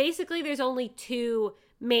the end. Basically, there's only 2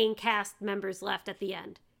 main cast members left at the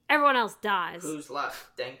end. Everyone else dies. Who's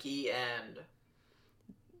left?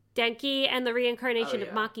 Denki and the reincarnation of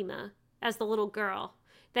Makima as the little girl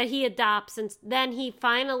that he adopts, and then he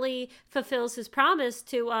finally fulfills his promise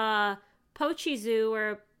to Pochizu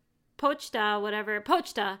or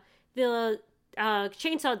Pochta, the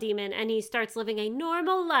chainsaw demon, and he starts living a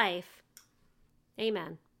normal life.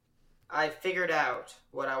 Amen. I figured out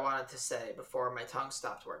what I wanted to say before my tongue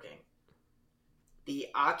stopped working. The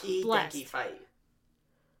Aki Denki fight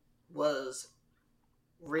was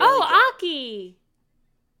really good. Aki!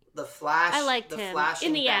 The flash, I liked him. flashing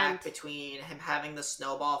In the back end. between him having the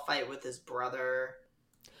snowball fight with his brother.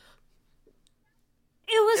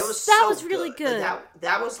 That so was really good.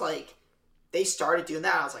 That was like, they started doing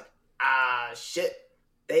that. I was like, shit.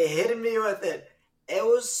 They hit me with it. It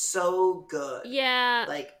was so good. Yeah.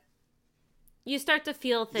 Like, you start to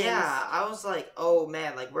feel things. yeah, I was like, oh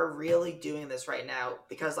man, like, we're really doing this right now.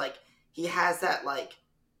 Because, like, he has that, like,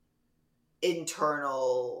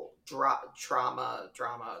 internal trauma,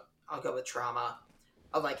 I'll go with trauma,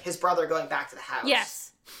 of, like, his brother going back to the house.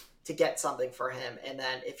 Yes. To get something for him. And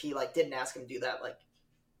then if he, like, didn't ask him to do that, like,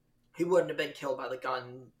 He wouldn't have been killed by the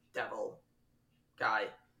gun devil guy.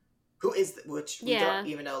 Who is which we Yeah. don't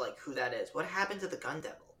even know like who that is. What happened to the gun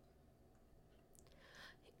devil?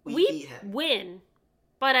 We We beat him. win,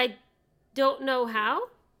 but I don't know how.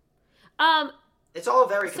 It's all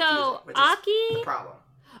very confusing, So which is the Aki. problem.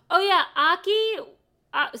 Oh yeah, Aki.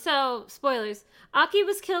 So spoilers. Aki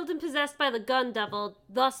was killed and possessed by the gun devil,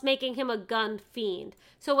 thus making him a gun fiend.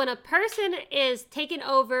 So when a person is taken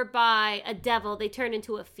over by a devil, they turn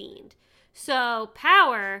into a fiend. So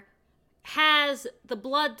Power has the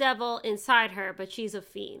blood devil inside her, but she's a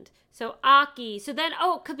fiend. So Aki. So then,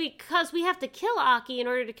 because we have to kill Aki in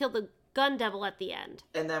order to kill the gun devil at the end.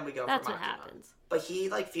 And then we go That's for what Makima. happens. But he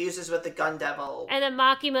like fuses with the gun devil. And then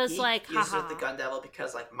Makima's He like, fuses haha. with the gun devil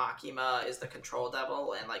because like Makima is the control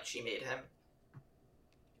devil and like she made him.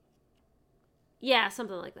 Yeah,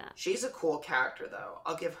 something like that. She's a cool character though.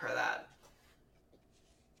 I'll give her that.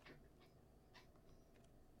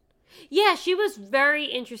 Yeah, she was very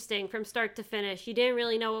interesting from start to finish. You didn't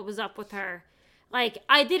really know what was up with her. Like,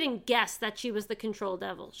 I didn't guess that she was the control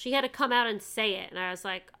devil. She had to come out and say it, and I was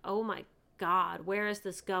like, oh my god, where is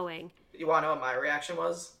this going? You want to know what my reaction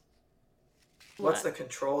was? What's the What?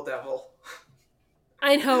 control devil?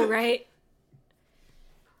 I know, right?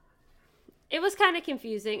 It was kind of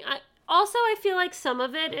confusing. I feel like some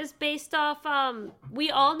of it is based off, we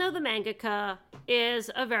all know the mangaka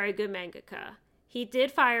is a very good mangaka. He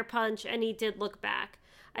did Fire Punch, and he did Look Back.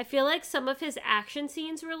 I feel like some of his action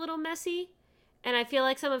scenes were a little messy, and I feel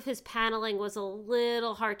like some of his paneling was a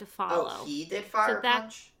little hard to follow. Oh, he did Fire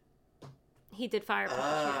Punch? He did Fire Punch,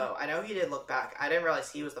 yeah. Oh, I know he did Look Back. I didn't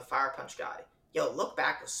realize he was the Fire Punch guy. Yo, Look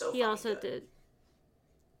Back was so He fucking also good. did.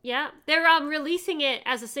 Yeah, they're releasing it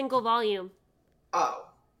as a single volume. Oh,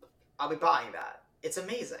 I'll be buying that. It's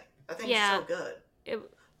amazing. That thing's Yeah. so good.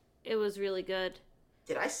 It was really good.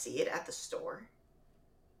 Did I see it at the store?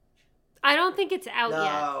 I don't think it's out No,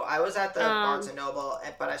 yet. I was at the Barnes & Noble,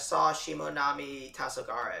 but I saw Shimonami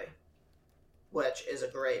Tasogare, which is a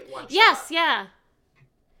great one-shot. Yes, yeah.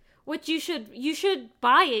 Which you should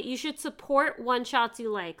buy it. You should support one-shots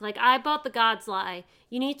you like. Like, I bought The God's Lie.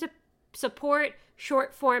 You need to support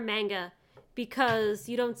short-form manga because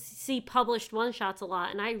you don't see published one-shots a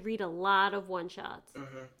lot, and I read a lot of one-shots.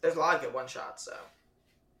 Mm-hmm. There's a lot of good one-shots, so.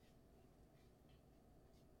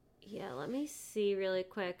 Yeah, let me see really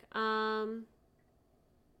quick.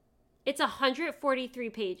 It's 143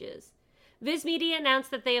 pages. Viz Media announced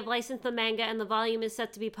that they have licensed the manga and the volume is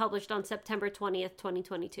set to be published on September 20th,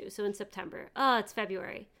 2022. So in September. Oh, it's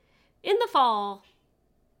February. In the fall.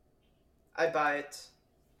 I'd buy it.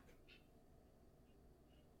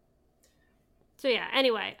 So yeah,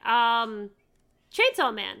 anyway, Chainsaw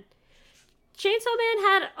Man. Chainsaw Man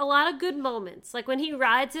had a lot of good moments. Like when he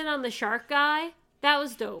rides in on the shark guy, that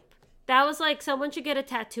was dope. That was like, someone should get a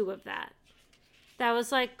tattoo of that. That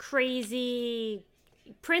was like crazy.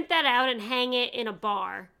 Print that out and hang it in a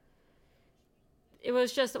bar. It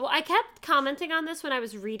was just, well, I kept commenting on this when I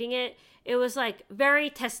was reading it. It was like very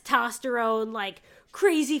testosterone, like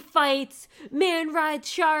crazy fights, man rides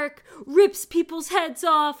shark, rips people's heads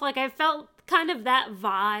off. Like I felt kind of that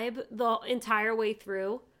vibe the entire way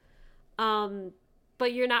through.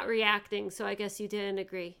 But you're not reacting, so I guess you didn't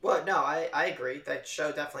agree. Well, no, I agree. That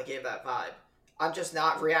show definitely gave that vibe. I'm just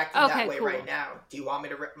not reacting Okay, that way cool. right now. Do you want me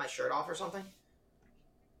to rip my shirt off or something?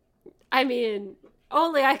 I mean,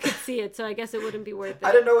 only I could see it, so I guess it wouldn't be worth it.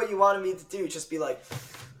 I didn't know what you wanted me to do. Just be like,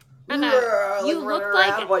 I know. "Rrrr," You like, looked running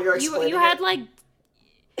like around while you're explaining you had it. like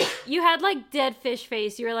you had like dead fish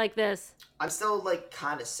face. You were like this. I'm still like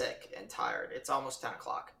kind of sick and tired. It's almost 10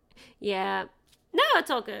 o'clock. Yeah. No, it's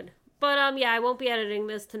all good. But yeah, I won't be editing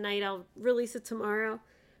this tonight. I'll release it tomorrow.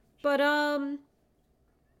 But I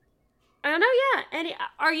don't know. Yeah.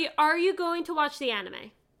 Are you going to watch the anime?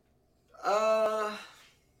 I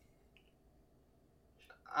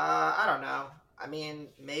don't know. I mean,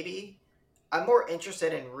 maybe. I'm more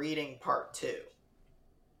interested in reading part 2.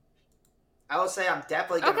 I would say I'm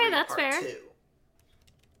definitely going to Okay, read that's part fair. 2.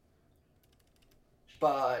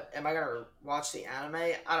 But am I going to watch the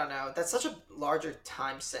anime? I don't know. That's such a larger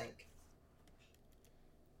time sink.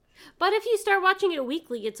 But if you start watching it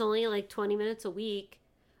weekly, it's only like 20 minutes a week.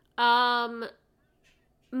 Mappa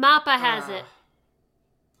has it.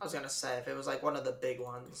 I was going to say, if it was like one of the big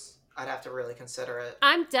ones, I'd have to really consider it.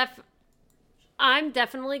 I'm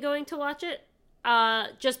definitely going to watch it.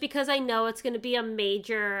 Just because I know it's going to be a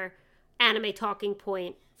major anime talking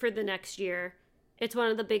point for the next year. It's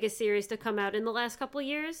one of the biggest series to come out in the last couple of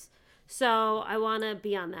years. So I want to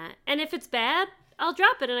be on that. And if it's bad, I'll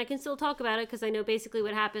drop it and I can still talk about it because I know basically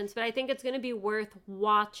what happens, but I think it's going to be worth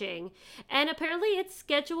watching. And apparently it's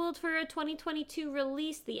scheduled for a 2022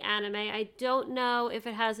 release, the anime. I don't know if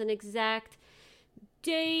it has an exact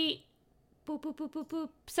date. Boop, boop, boop, boop, boop.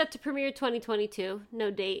 Set to premiere 2022.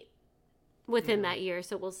 No date within that year,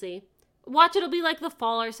 so we'll see. Watch it'll be like the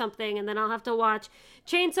fall or something, and then I'll have to watch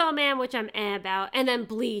Chainsaw Man, which I'm about, and then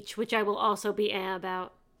Bleach, which I will also be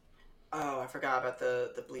about. Oh, I forgot about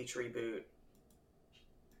the Bleach reboot.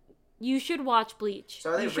 You should watch Bleach.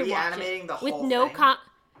 So are they reanimating the whole thing?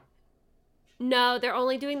 No, they're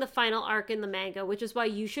only doing the final arc in the manga, which is why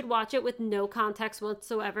you should watch it with no context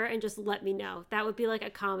whatsoever and just let me know. That would be like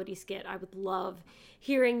a comedy skit. I would love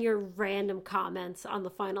hearing your random comments on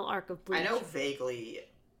the final arc of Bleach. I know vaguely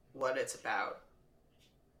what it's about.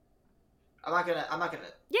 I'm not gonna.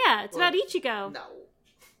 Yeah, it's about Ichigo. No.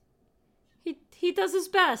 He does his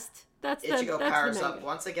best. Ichigo powers up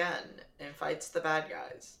once again and fights the bad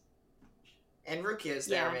guys. And Rukia's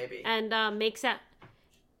there, maybe. And makes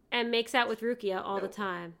out with Rukia all the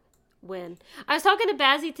time. Win. I was talking to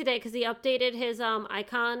Bazzy today because he updated his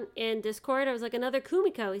icon in Discord. I was like, another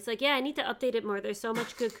Kumiko. He's like, yeah, I need to update it more. There's so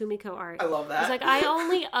much good Kumiko art. I love that. He's like, I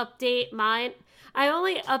only update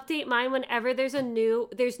mine whenever there's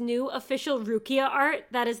new official Rukia art.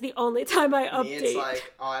 That is the only time I update. It's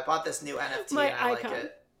like, oh, I bought this new NFT My and I icon. like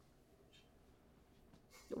it.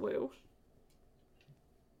 Woo.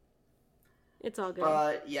 It's all good.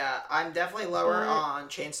 But yeah, I'm definitely lower on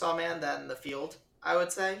Chainsaw Man than The Field, I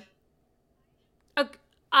would say.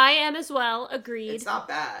 I am as well. Agreed. It's not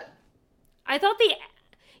bad. I thought the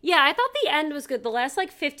end was good. The last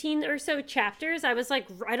like 15 or so chapters, I was like,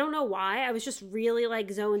 I don't know why. I was just really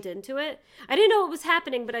like zoned into it. I didn't know what was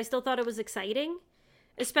happening, but I still thought it was exciting.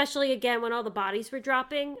 Especially again when all the bodies were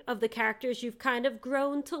dropping of the characters you've kind of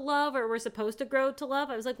grown to love or were supposed to grow to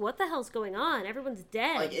love. I was like, what the hell's going on? Everyone's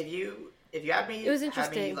dead. Like if you had me, it was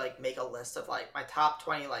interesting. Had me like make a list of like my top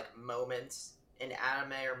 20 like moments in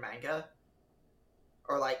anime or manga,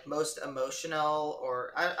 or like most emotional,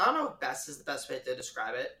 or I don't know if best is the best way to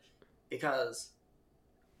describe it, because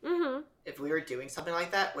if we were doing something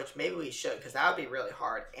like that, which maybe we should, because that would be really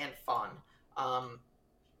hard and fun.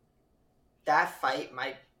 That fight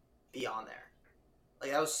might be on there. Like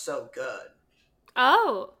that was so good.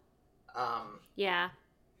 Oh. Yeah.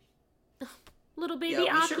 Little baby yeah, we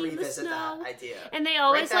Aki should in the revisit snow. that idea. And they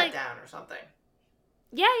always write that down or something.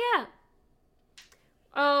 Yeah.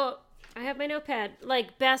 Oh, I have my notepad.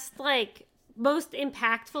 Like best, like most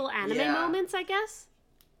impactful anime moments, I guess.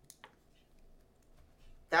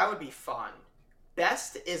 That would be fun.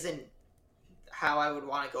 Best isn't how I would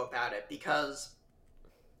want to go about it, because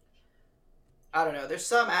I don't know. There's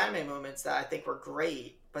some anime moments that I think were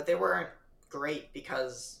great, but they weren't great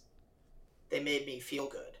because they made me feel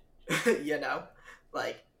good. You know,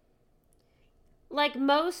 like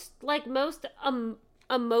most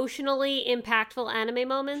emotionally impactful anime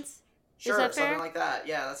moments. Sure, is that fair? Something like that.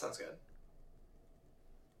 Yeah, that sounds good.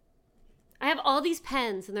 I have all these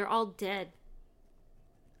pens and they're all dead.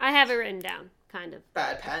 I have it written down, kind of.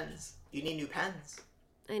 Bad pens. You need new pens.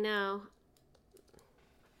 I know.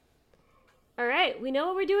 All right, we know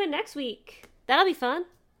what we're doing next week. That'll be fun.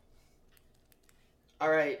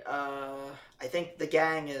 All right, I think the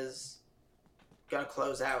gang is gonna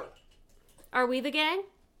close out. Are we the gang?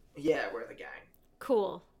 Yeah, we're the gang.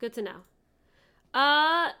 Cool. Good to know.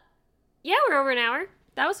 Yeah, we're over an hour.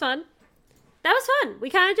 That was fun. We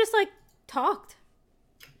kind of just like talked.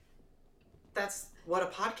 That's what a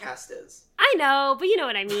podcast is. I know, but you know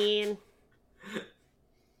what I mean.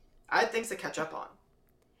 I had things to catch up on.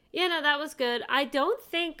 Yeah, no, that was good. I don't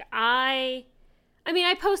think I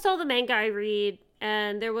post all the manga I read,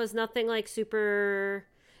 and there was nothing like super.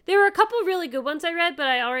 There were a couple really good ones I read, but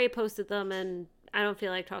I already posted them, and I don't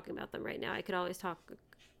feel like talking about them right now. I could always talk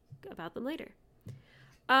about them later.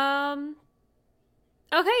 Okay,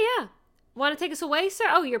 yeah. Want to take us away, sir?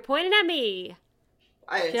 Oh, you're pointing at me.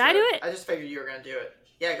 Should I do it? I just figured you were going to do it.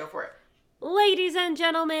 Yeah, go for it. Ladies and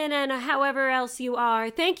gentlemen, and however else you are,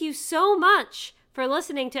 thank you so much for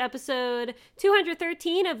listening to episode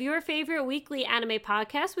 213 of your favorite weekly anime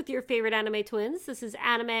podcast with your favorite anime twins. This is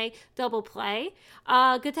Anime Double Play.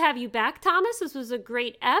 Good to have you back, Thomas. This was a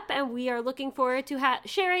great ep, and we are looking forward to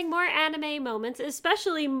sharing more anime moments,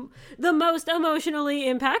 especially the most emotionally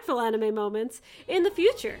impactful anime moments in the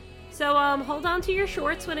future. So hold on to your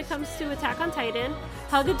shorts when it comes to Attack on Titan.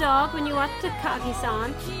 Hug a dog when you watch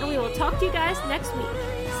Takagi-san, and we will talk to you guys next week.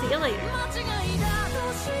 See you later.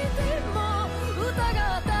 疑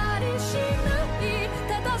ったりしない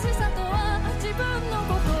正しさとは自分の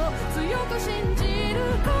ことを強く信じる